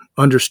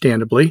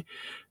 understandably,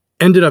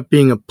 ended up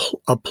being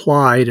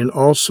applied in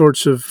all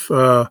sorts of,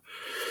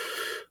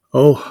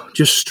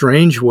 just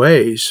strange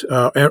ways,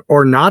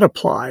 or not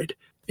applied.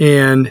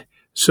 And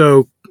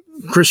so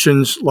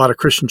a lot of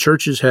Christian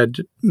churches had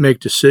to make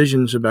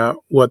decisions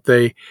about what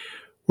they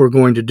were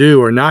going to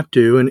do or not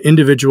do, and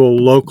individual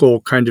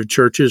local kind of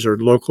churches or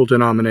local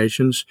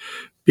denominations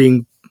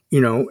being,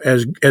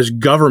 as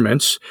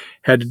governments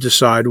had to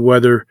decide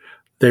whether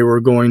they were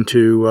going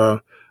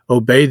to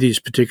obey these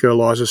particular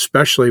laws,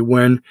 especially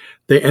when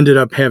they ended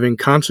up having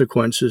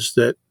consequences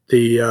that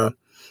the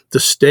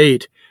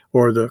state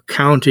or the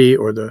county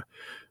or the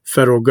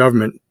federal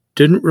government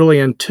didn't really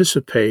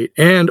anticipate,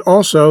 and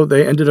also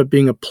they ended up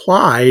being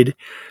applied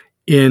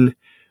in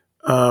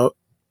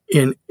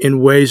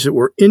ways that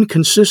were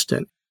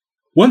inconsistent.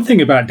 One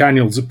thing about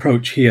Daniel's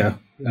approach here,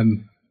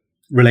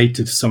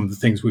 related to some of the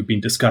things we've been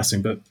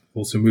discussing, but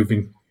also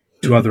moving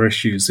to other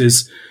issues,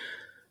 is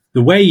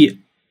the way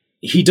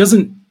he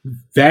doesn't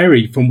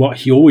vary from what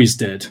he always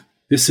did.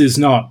 This is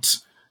not,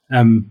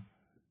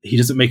 he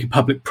doesn't make a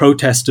public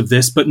protest of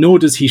this, but nor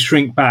does he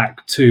shrink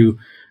back to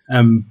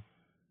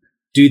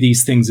do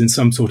these things in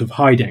some sort of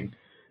hiding.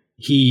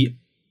 He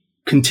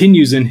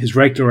continues in his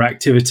regular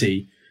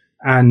activity,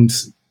 and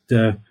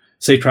the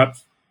satrap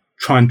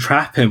try and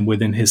trap him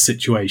within his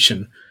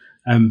situation,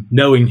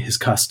 knowing his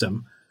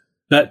custom.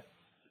 But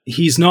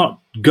he's not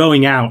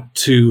going out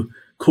to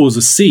cause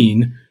a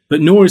scene,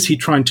 but nor is he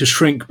trying to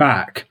shrink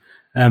back.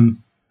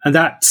 And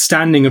that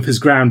standing of his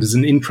ground is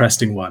an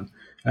interesting one.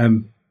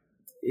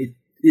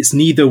 It's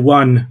neither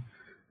one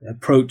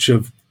approach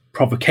of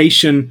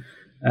provocation,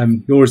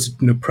 nor is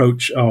it an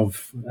approach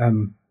of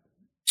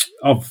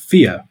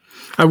fear.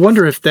 I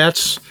wonder if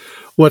that's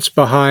what's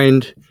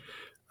behind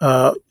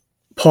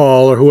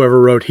Paul or whoever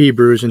wrote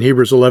Hebrews in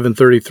Hebrews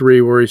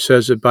 11:33, where he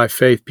says that by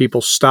faith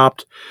people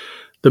stopped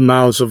the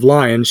mouths of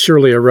lions.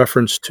 Surely a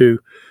reference to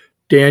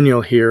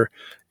Daniel here,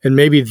 and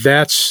maybe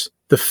that's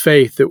the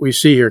faith that we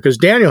see here, because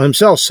Daniel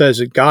himself says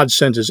that God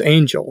sent his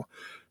angel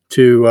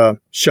to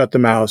shut the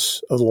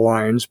mouths of the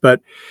lions,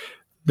 but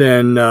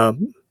then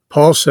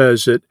Paul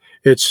says that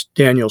it's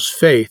Daniel's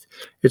faith.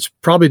 It's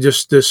probably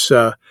just this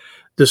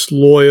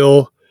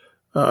loyal,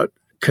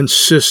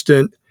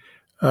 consistent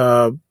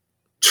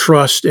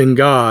trust in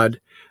God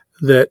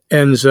that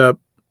ends up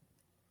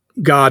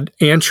God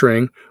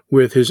answering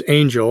with his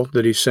angel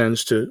that he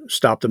sends to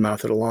stop the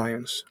mouth of the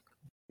lions.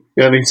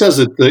 Yeah, and he says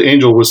that the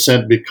angel was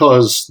sent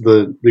because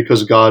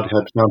God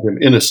had found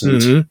him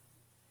innocent.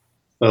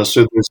 Mm-hmm.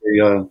 So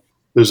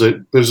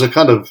there's a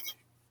kind of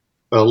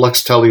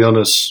lex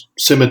talionis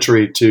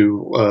symmetry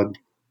to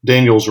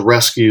Daniel's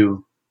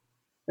rescue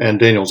and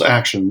Daniel's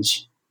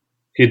actions.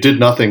 He did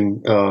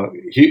nothing.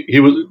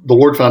 The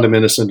Lord found him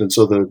innocent, and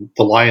so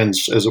the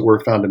lions, as it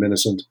were, found him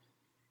innocent.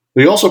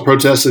 But he also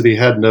protests that he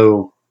had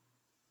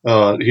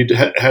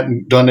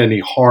hadn't done any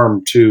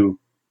harm to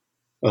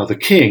the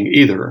king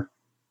either.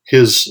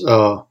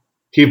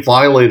 He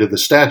violated the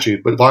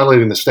statute, but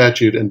violating the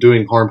statute and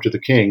doing harm to the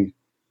king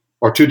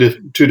are two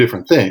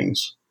different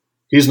things.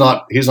 He's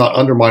not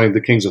undermining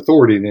the king's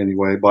authority in any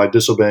way by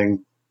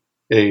disobeying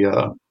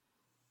an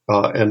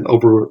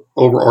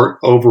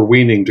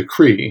overweening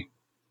decree.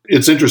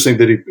 It's interesting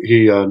that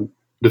he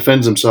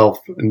defends himself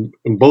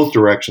in both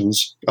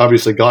directions.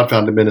 Obviously, God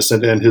found him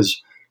innocent, and his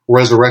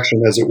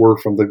resurrection, as it were,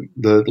 from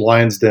the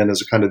lion's den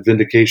is a kind of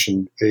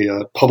vindication,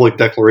 a public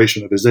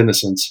declaration of his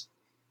innocence.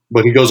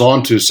 But he goes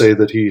on to say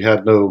that he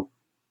had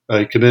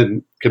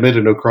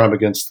committed no crime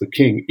against the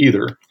king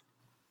either.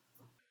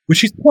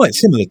 Which is quite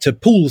similar to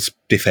Paul's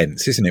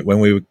defense, isn't it? When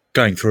we were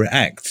going through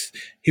Acts,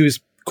 he was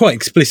quite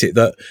explicit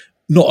that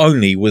not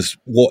only was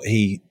what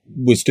he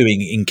was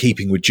doing in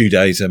keeping with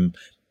Judaism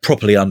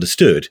properly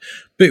understood,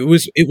 but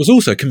it was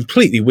also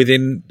completely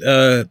within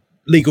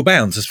legal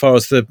bounds as far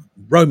as the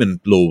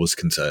Roman law was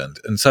concerned.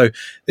 And so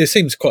there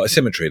seems quite a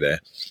symmetry there.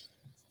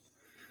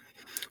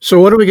 So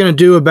what are we going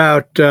to do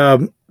about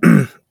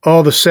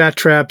all the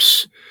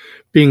satraps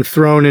being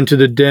thrown into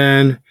the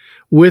den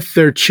with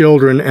their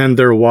children and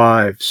their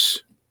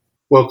wives?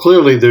 Well,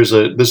 clearly this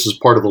is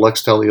part of the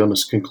lex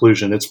talionis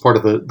conclusion. It's part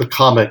of the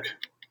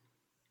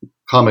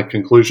comic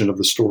conclusion of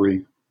the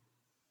story,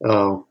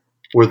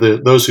 where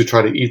those who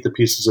try to eat the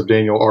pieces of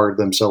Daniel are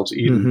themselves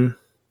eaten. Mm-hmm.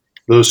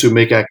 Those who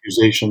make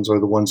accusations are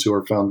the ones who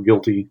are found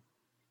guilty.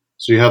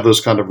 So you have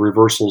those kind of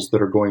reversals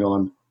that are going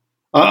on.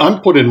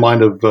 I'm put in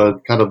mind of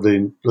kind of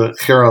the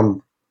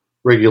harem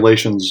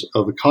regulations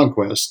of the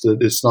conquest.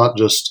 It's not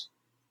just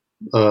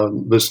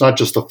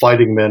the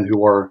fighting men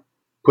who are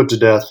put to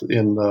death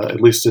in at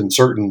least in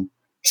certain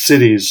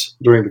cities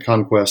during the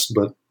conquest,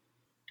 but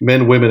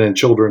men, women, and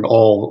children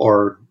all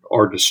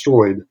are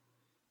destroyed.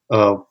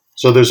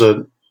 So there's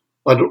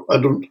I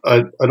don't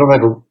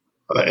have an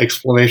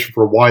explanation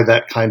for why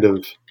that kind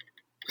of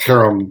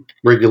harem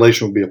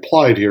regulation would be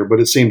applied here, but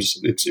it seems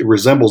it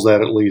resembles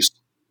that at least.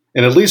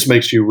 And at least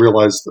makes you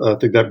realize, I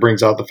think that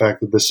brings out the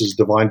fact that this is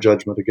divine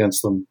judgment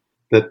against them,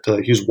 that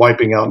he's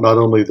wiping out not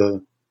only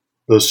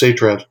those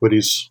satraps, but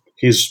he's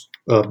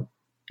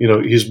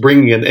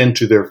bringing an end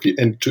to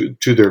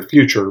their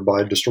future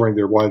by destroying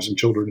their wives and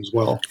children as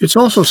well. It's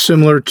also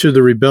similar to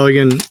the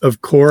rebellion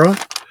of Korah,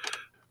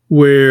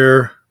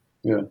 where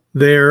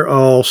they're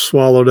all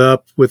swallowed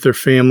up with their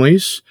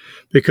families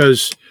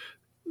because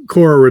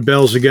Korah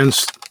rebels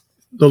against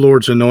the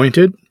Lord's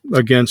anointed,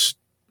 against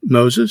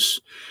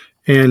Moses.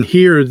 And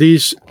here,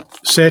 these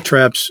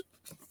satraps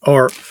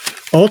are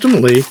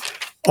ultimately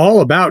all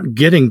about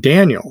getting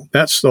Daniel.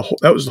 That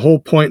was the whole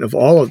point of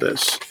all of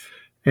this.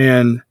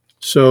 And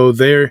so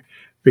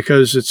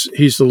because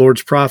he's the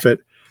Lord's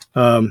prophet,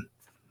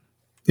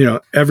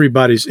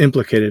 everybody's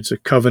implicated. It's a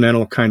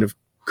covenantal kind of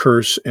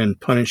curse and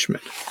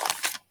punishment.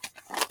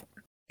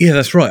 Yeah,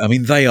 that's right. I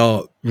mean, they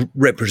are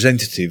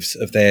representatives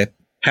of their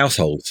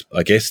households,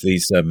 I guess.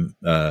 These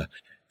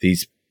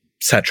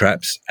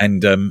satraps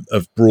and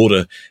of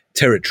broader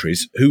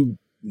territories who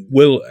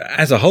will,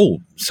 as a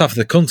whole, suffer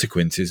the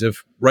consequences of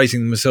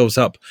raising themselves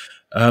up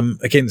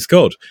against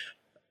God.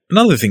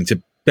 Another thing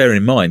to bear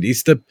in mind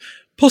is the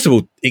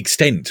possible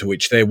extent to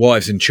which their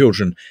wives and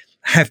children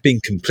have been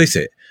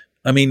complicit.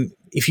 I mean,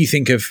 if you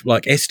think of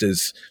like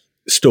Esther's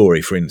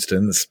story, for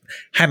instance,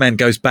 Haman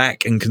goes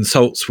back and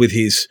consults with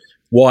his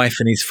wife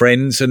and his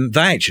friends, and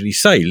they actually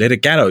say, let a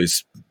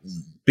gallows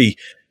be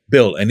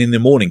built, and in the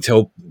morning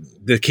tell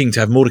the king to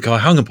have Mordecai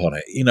hung upon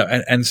it.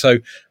 And so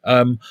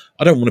I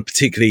don't want to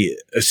particularly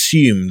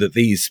assume that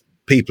these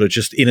people are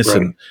just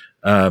innocent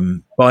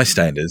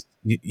bystanders.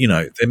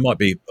 There might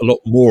be a lot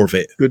more of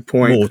it. Good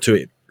point. More to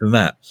it than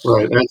that.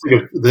 Right. And I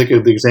think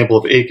of the example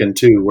of Achan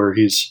too, where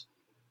he's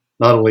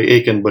not only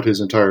Achan, but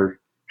his entire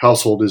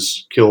household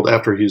is killed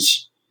after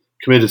he's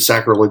committed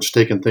sacrilege,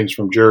 taken things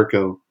from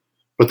Jericho.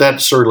 But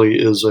that certainly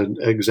is an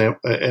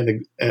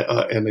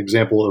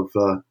example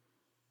of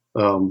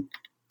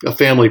a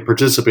family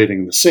participating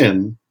in the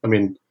sin. I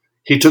mean,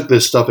 he took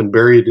this stuff and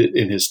buried it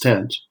in his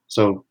tent.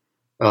 So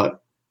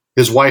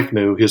his wife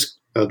knew,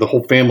 the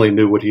whole family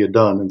knew what he had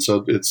done, and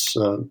so it's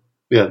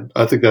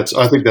I think that's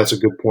a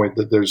good point,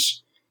 that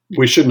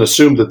we shouldn't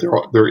assume that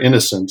they're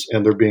innocent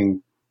and they're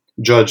being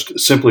judged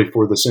simply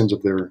for the sins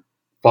of their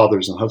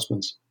fathers and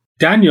husbands.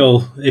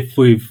 Daniel, if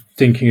we're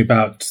thinking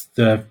about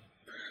the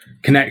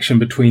connection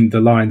between the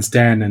lion's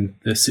den and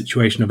the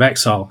situation of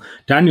exile,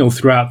 Daniel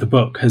throughout the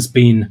book has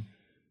been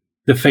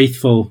the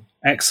faithful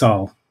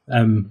exile,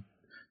 the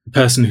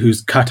person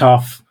who's cut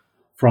off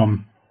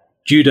from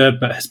Judah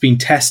but has been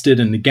tested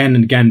and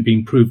again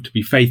being proved to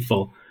be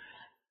faithful.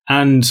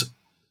 And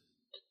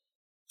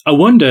I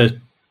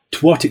wonder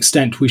to what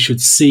extent we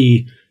should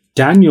see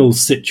Daniel's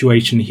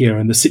situation here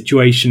and the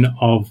situation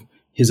of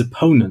his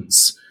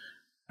opponents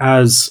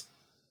as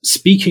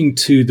speaking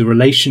to the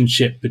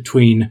relationship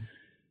between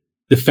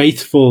the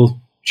faithful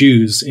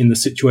Jews in the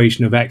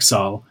situation of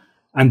exile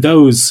and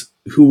those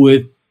who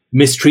were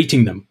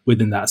mistreating them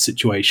within that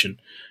situation,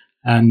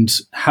 and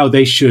how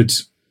they should,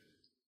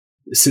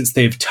 since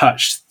they've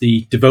touched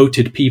the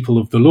devoted people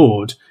of the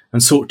Lord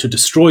and sought to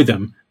destroy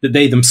them, that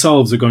they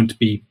themselves are going to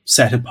be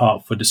set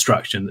apart for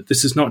destruction. That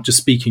this is not just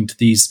speaking to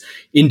these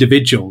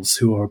individuals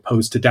who are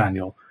opposed to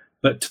Daniel,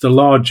 but to the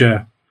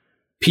larger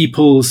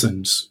peoples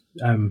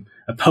and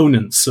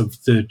opponents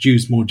of the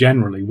Jews more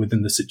generally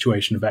within the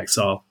situation of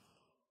exile.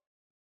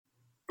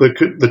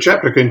 The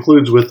chapter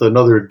concludes with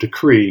another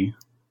decree,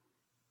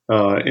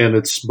 and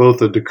it's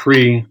both a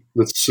decree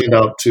that's sent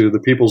out to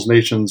the peoples,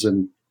 nations,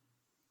 and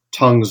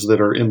tongues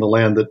that are in the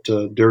land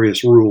that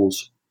Darius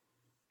rules,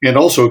 and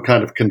also a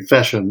kind of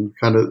confession,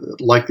 kind of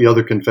like the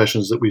other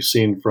confessions that we've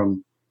seen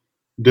from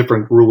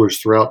different rulers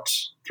throughout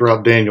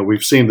Daniel.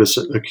 We've seen this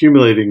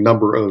accumulating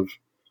number of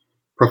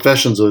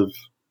professions of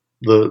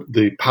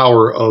the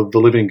power of the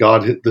living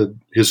God,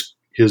 his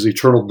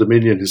eternal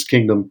dominion, his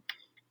kingdom.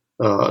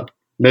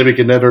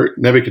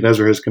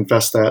 Nebuchadnezzar has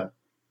confessed that,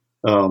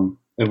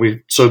 and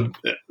we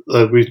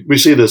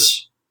see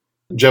this.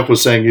 Jeff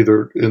was saying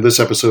either in this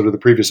episode or the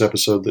previous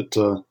episode that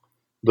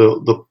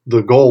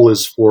the goal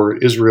is for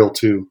Israel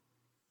to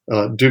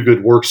do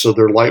good works so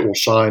their light will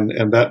shine,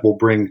 and that will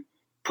bring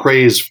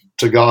praise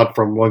to God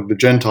from among the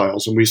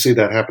Gentiles. And we see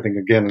that happening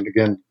again and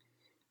again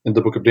in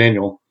the book of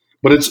Daniel.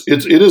 But it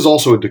is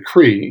also a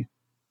decree.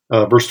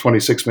 Verse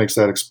 26 makes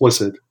that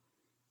explicit,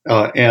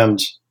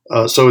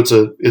 so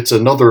it's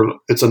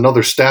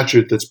another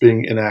statute that's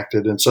being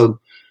enacted. And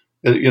so,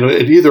 at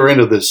either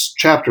end of this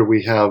chapter,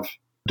 we have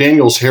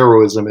Daniel's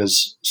heroism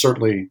is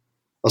certainly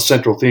a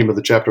central theme of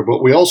the chapter,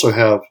 but we also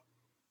have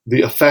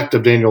the effect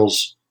of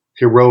Daniel's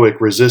heroic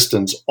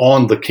resistance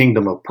on the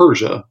kingdom of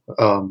Persia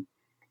and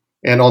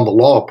on the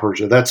law of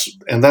Persia. That's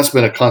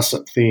been a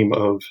constant theme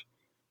of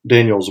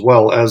Daniel as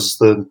well, as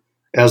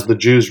the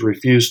Jews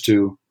refused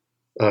to,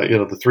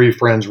 the three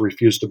friends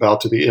refused to bow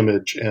to the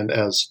image, and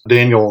as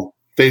Daniel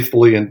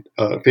faithfully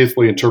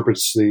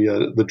interprets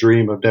the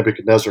dream of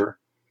Nebuchadnezzar,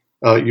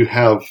 you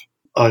have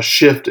a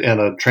shift and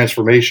a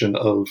transformation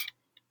of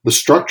the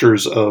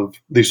structures of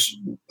these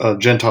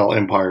Gentile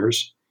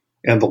empires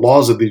and the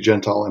laws of these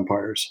Gentile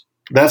empires.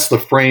 That's the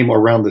frame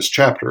around this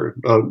chapter: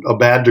 a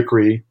bad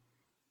decree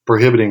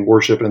prohibiting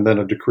worship, and then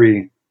a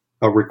decree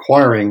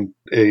requiring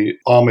a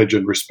homage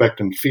and respect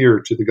and fear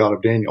to the God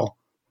of Daniel.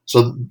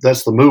 So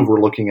that's the move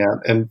we're looking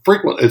at, and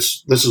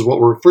this is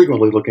what we're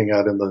frequently looking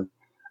at in the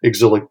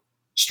exilic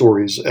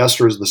stories.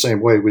 Esther is the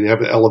same way. We have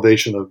the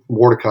elevation of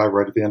Mordecai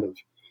right at the end of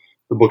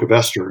the book of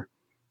Esther.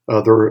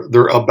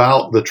 They're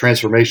about the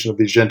transformation of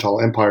these Gentile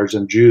empires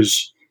and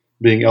Jews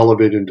being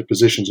elevated into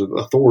positions of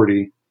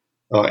authority,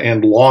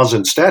 and laws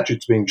and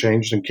statutes being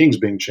changed and kings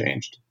being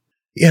changed.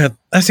 Yeah,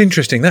 that's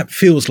interesting. That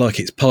feels like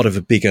it's part of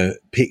a bigger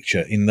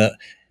picture, in that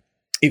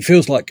it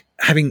feels like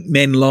having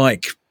men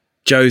like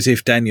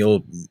Joseph,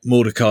 Daniel,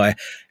 Mordecai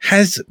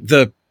has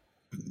the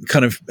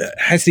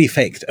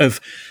effect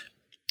of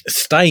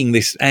staying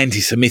this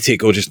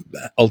anti-Semitic or just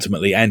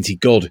ultimately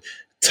anti-God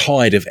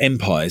tide of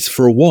empires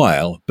for a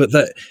while, but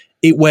that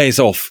it wears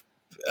off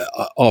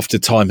after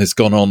time has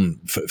gone on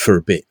for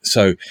a bit.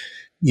 So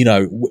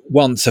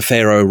once a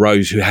pharaoh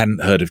arose who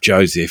hadn't heard of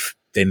Joseph,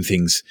 then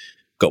things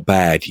got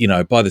bad.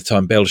 By the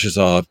time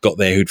Belshazzar got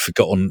there, who'd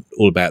forgotten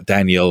all about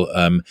Daniel,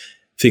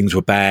 things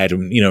were bad.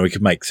 And, we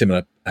could make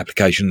similar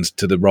applications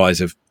to the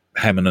rise of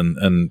Haman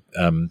and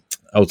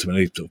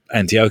ultimately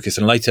Antiochus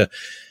and later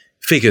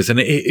figures. And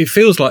it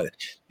feels like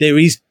there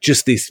is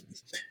just this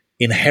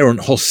inherent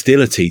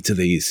hostility to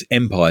these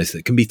empires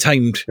that can be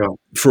tamed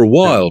for a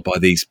while by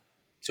these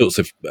sorts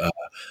of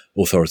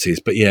authorities,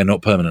 but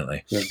not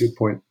permanently. Yeah, good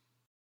point.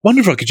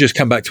 Wonder if I could just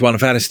come back to one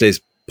of Alistair's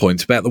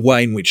points about the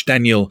way in which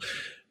Daniel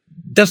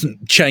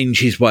doesn't change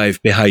his way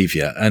of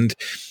behaviour. And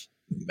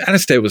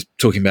Alistair was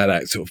talking about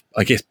that sort of,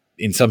 I guess,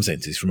 in some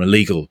senses from a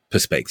legal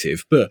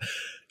perspective, but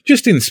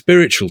just in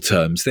spiritual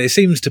terms, there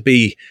seems to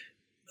be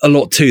a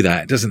lot to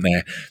that, doesn't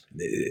there?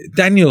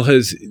 Daniel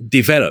has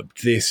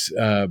developed this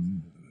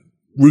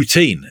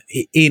routine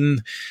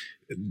in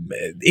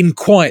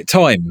quiet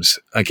times,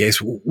 I guess,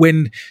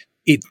 when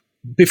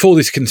before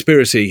this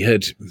conspiracy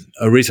had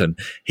arisen,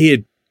 he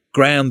had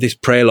ground this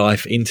prayer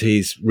life into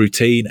his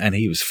routine, and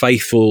he was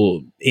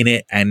faithful in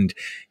it, and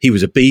he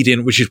was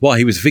obedient, which is why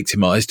he was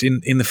victimized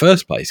in the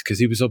first place, because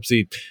he was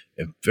obviously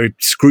a very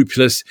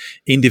scrupulous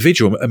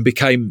individual and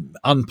became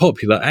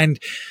unpopular. And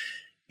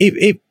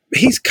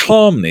his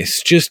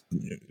calmness just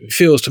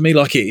feels to me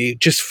like it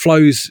just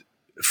flows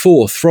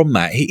forth from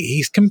that.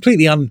 He's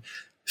completely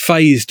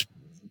unfazed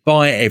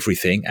by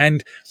everything,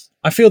 and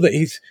I feel that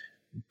his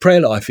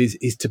prayer life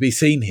is to be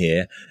seen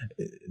here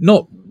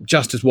not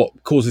just as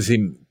what causes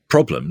him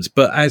problems,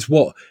 but as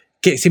what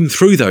gets him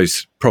through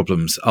those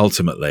problems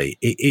ultimately.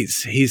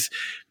 It's his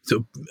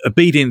sort of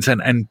obedience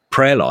and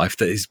prayer life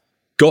that has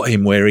got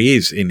him where he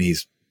is in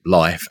his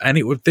life, and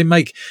it would then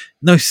make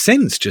no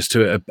sense just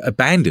to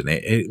abandon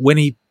it when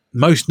he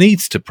most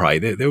needs to pray.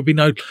 There would be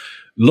no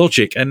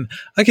logic, and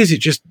I guess it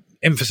just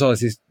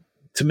emphasizes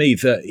to me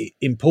the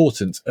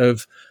importance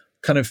of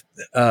kind of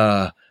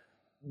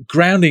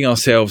grounding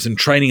ourselves and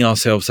training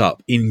ourselves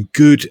up in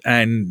good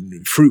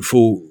and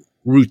fruitful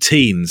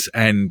routines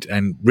and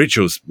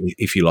rituals,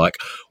 if you like,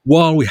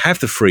 while we have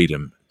the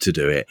freedom to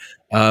do it,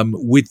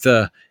 with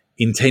the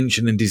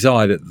intention and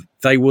desire that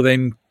they will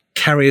then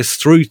carry us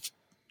through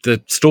the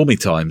stormy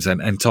times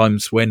and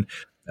times when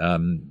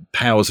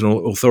powers and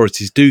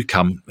authorities do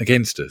come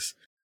against us.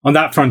 On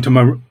that front,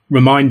 I'm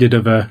reminded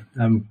of a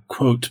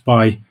quote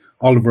by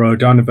Oliver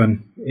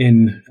O'Donovan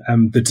in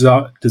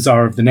The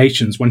Desire of the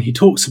Nations, when he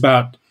talks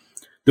about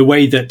the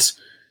way that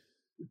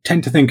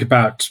tend to think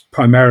about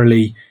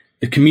primarily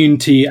the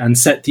community and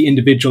set the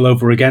individual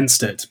over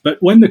against it. But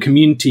when the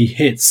community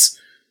hits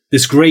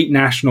this great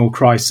national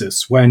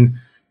crisis, when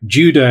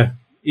Judah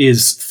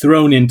is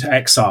thrown into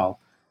exile,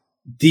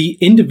 the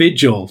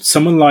individual,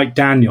 someone like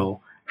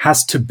Daniel,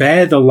 has to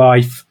bear the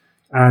life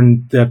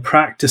and the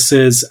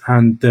practices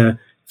and the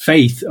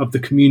faith of the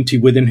community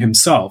within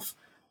himself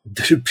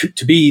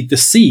to be the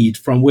seed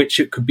from which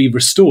it could be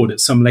restored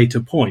at some later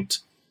point.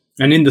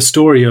 And in the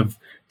story of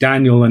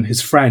Daniel and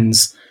his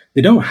friends,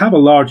 they don't have a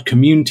large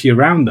community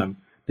around them.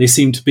 They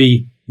seem to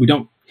be, we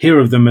don't hear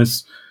of them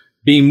as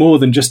being more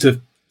than just a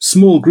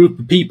small group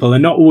of people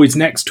and not always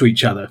next to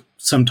each other.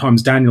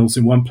 Sometimes Daniel's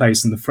in one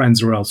place and the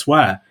friends are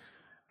elsewhere.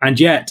 And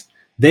yet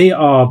they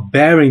are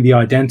bearing the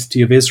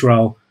identity of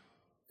Israel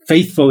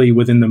faithfully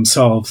within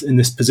themselves in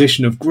this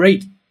position of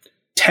great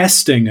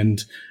testing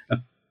and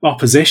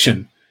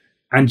opposition.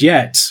 And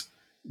yet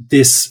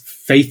this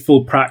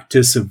faithful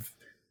practice of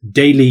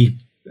daily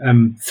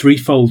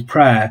threefold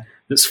prayer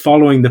that's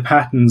following the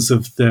patterns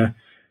of the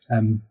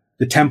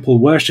temple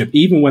worship,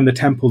 even when the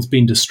temple's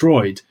been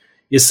destroyed,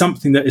 is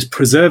something that is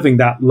preserving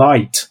that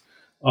light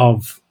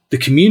of the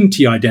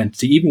community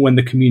identity, even when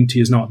the community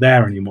is not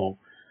there anymore.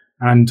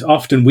 And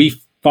often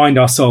we find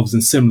ourselves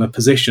in similar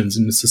positions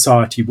in a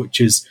society which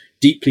is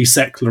deeply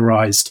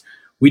secularized.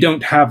 We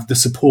don't have the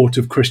support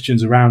of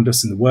Christians around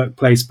us in the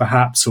workplace,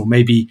 perhaps, or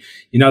maybe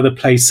in other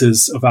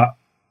places of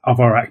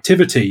our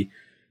activity.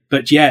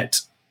 But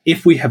yet,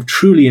 if we have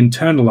truly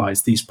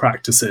internalized these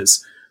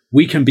practices,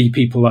 we can be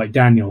people like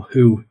Daniel,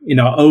 who in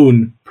our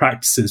own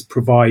practices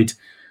provide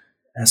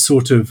a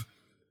sort of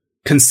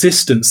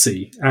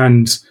consistency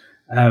and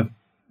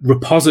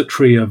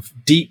repository of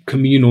deep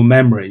communal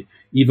memory,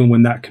 even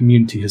when that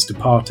community has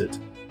departed.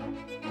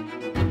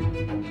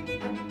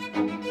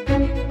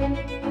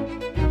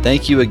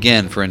 Thank you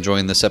again for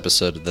enjoying this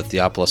episode of the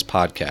Theopolis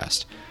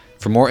Podcast.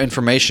 For more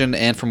information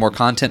and for more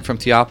content from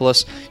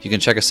Theopolis, you can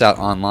check us out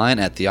online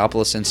at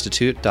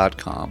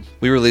theopolisinstitute.com.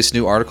 We release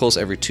new articles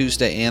every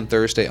Tuesday and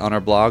Thursday on our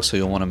blog, so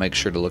you'll want to make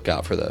sure to look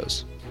out for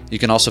those. You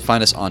can also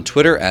find us on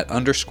Twitter at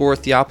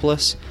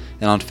 _Theopolis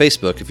and on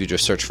Facebook if you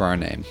just search for our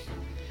name.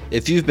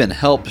 If you've been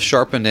helped,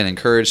 sharpened, and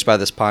encouraged by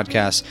this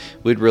podcast,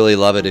 we'd really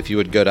love it if you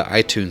would go to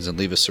iTunes and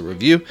leave us a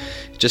review.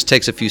 It just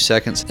takes a few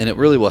seconds, and it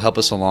really will help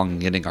us along in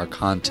getting our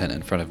content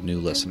in front of new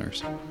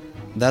listeners.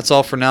 That's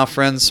all for now,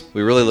 friends.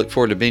 We really look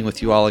forward to being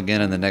with you all again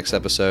in the next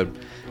episode.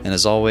 And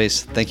as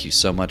always, thank you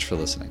so much for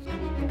listening.